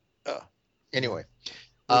 Anyway.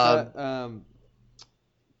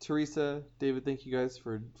 Teresa, David, thank you guys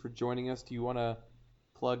for joining us. Do you want to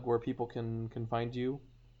plug where people can find you?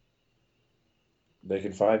 They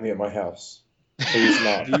can find me at my house. Please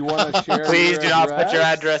not. Do you want to share? Please do not put your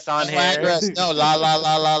address on here. Address. No, la.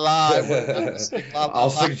 I'll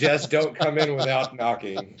suggest don't come in without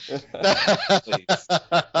knocking. Please.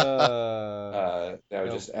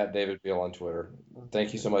 Just at David Beal on Twitter.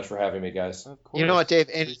 Thank you so much for having me, guys. You know what, Dave?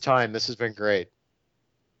 Anytime. This has been great.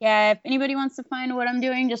 Yeah, if anybody wants to find what I'm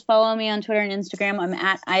doing, just follow me on Twitter and Instagram. I'm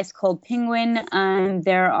at Ice Cold Penguin.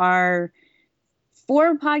 There are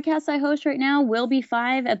 4 podcasts I host right now. Will be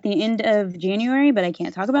 5 at the end of January, but I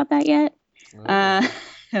can't talk about that yet.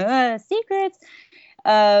 Secrets.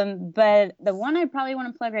 But the one I probably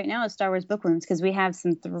want to plug right now is Star Wars Bookworms, because we have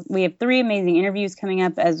we have 3 amazing interviews coming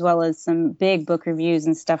up, as well as some big book reviews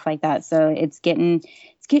and stuff like that. So it's getting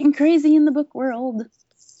crazy in the book world.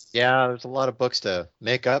 Yeah, there's a lot of books to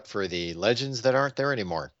make up for the legends that aren't there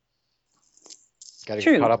anymore. Got to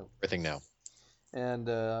get caught up with everything now. And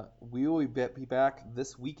we will be back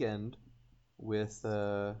this weekend with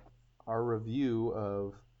our review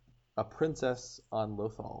of A Princess on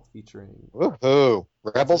Lothal, featuring Woohoo!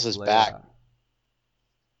 Rebels is Leia, back.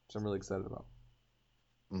 which I'm really excited about.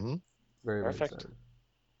 Mm-hmm. Very Perfect. excited.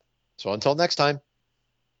 So until next time.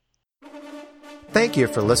 Thank you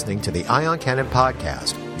for listening to the Ion Cannon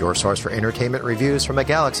Podcast, your source for entertainment reviews from a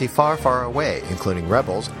galaxy far, far away, including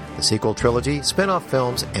Rebels, the sequel trilogy, spin-off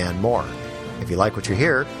films, and more. If you like what you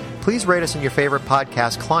hear, please rate us in your favorite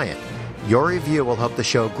podcast client. Your review will help the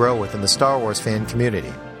show grow within the Star Wars fan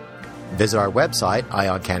community. Visit our website,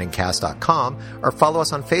 ioncanoncast.com, or follow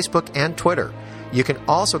us on Facebook and Twitter. You can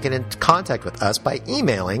also get in contact with us by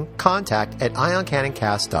emailing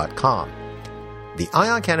contact@ioncanoncast.com. The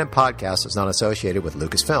Ion Cannon podcast is not associated with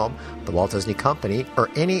Lucasfilm, the Walt Disney Company, or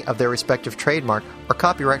any of their respective trademark or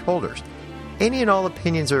copyright holders. Any and all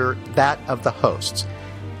opinions are that of the hosts.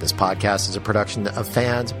 This podcast is a production of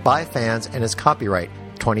fans by fans and is copyright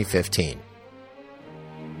 2015.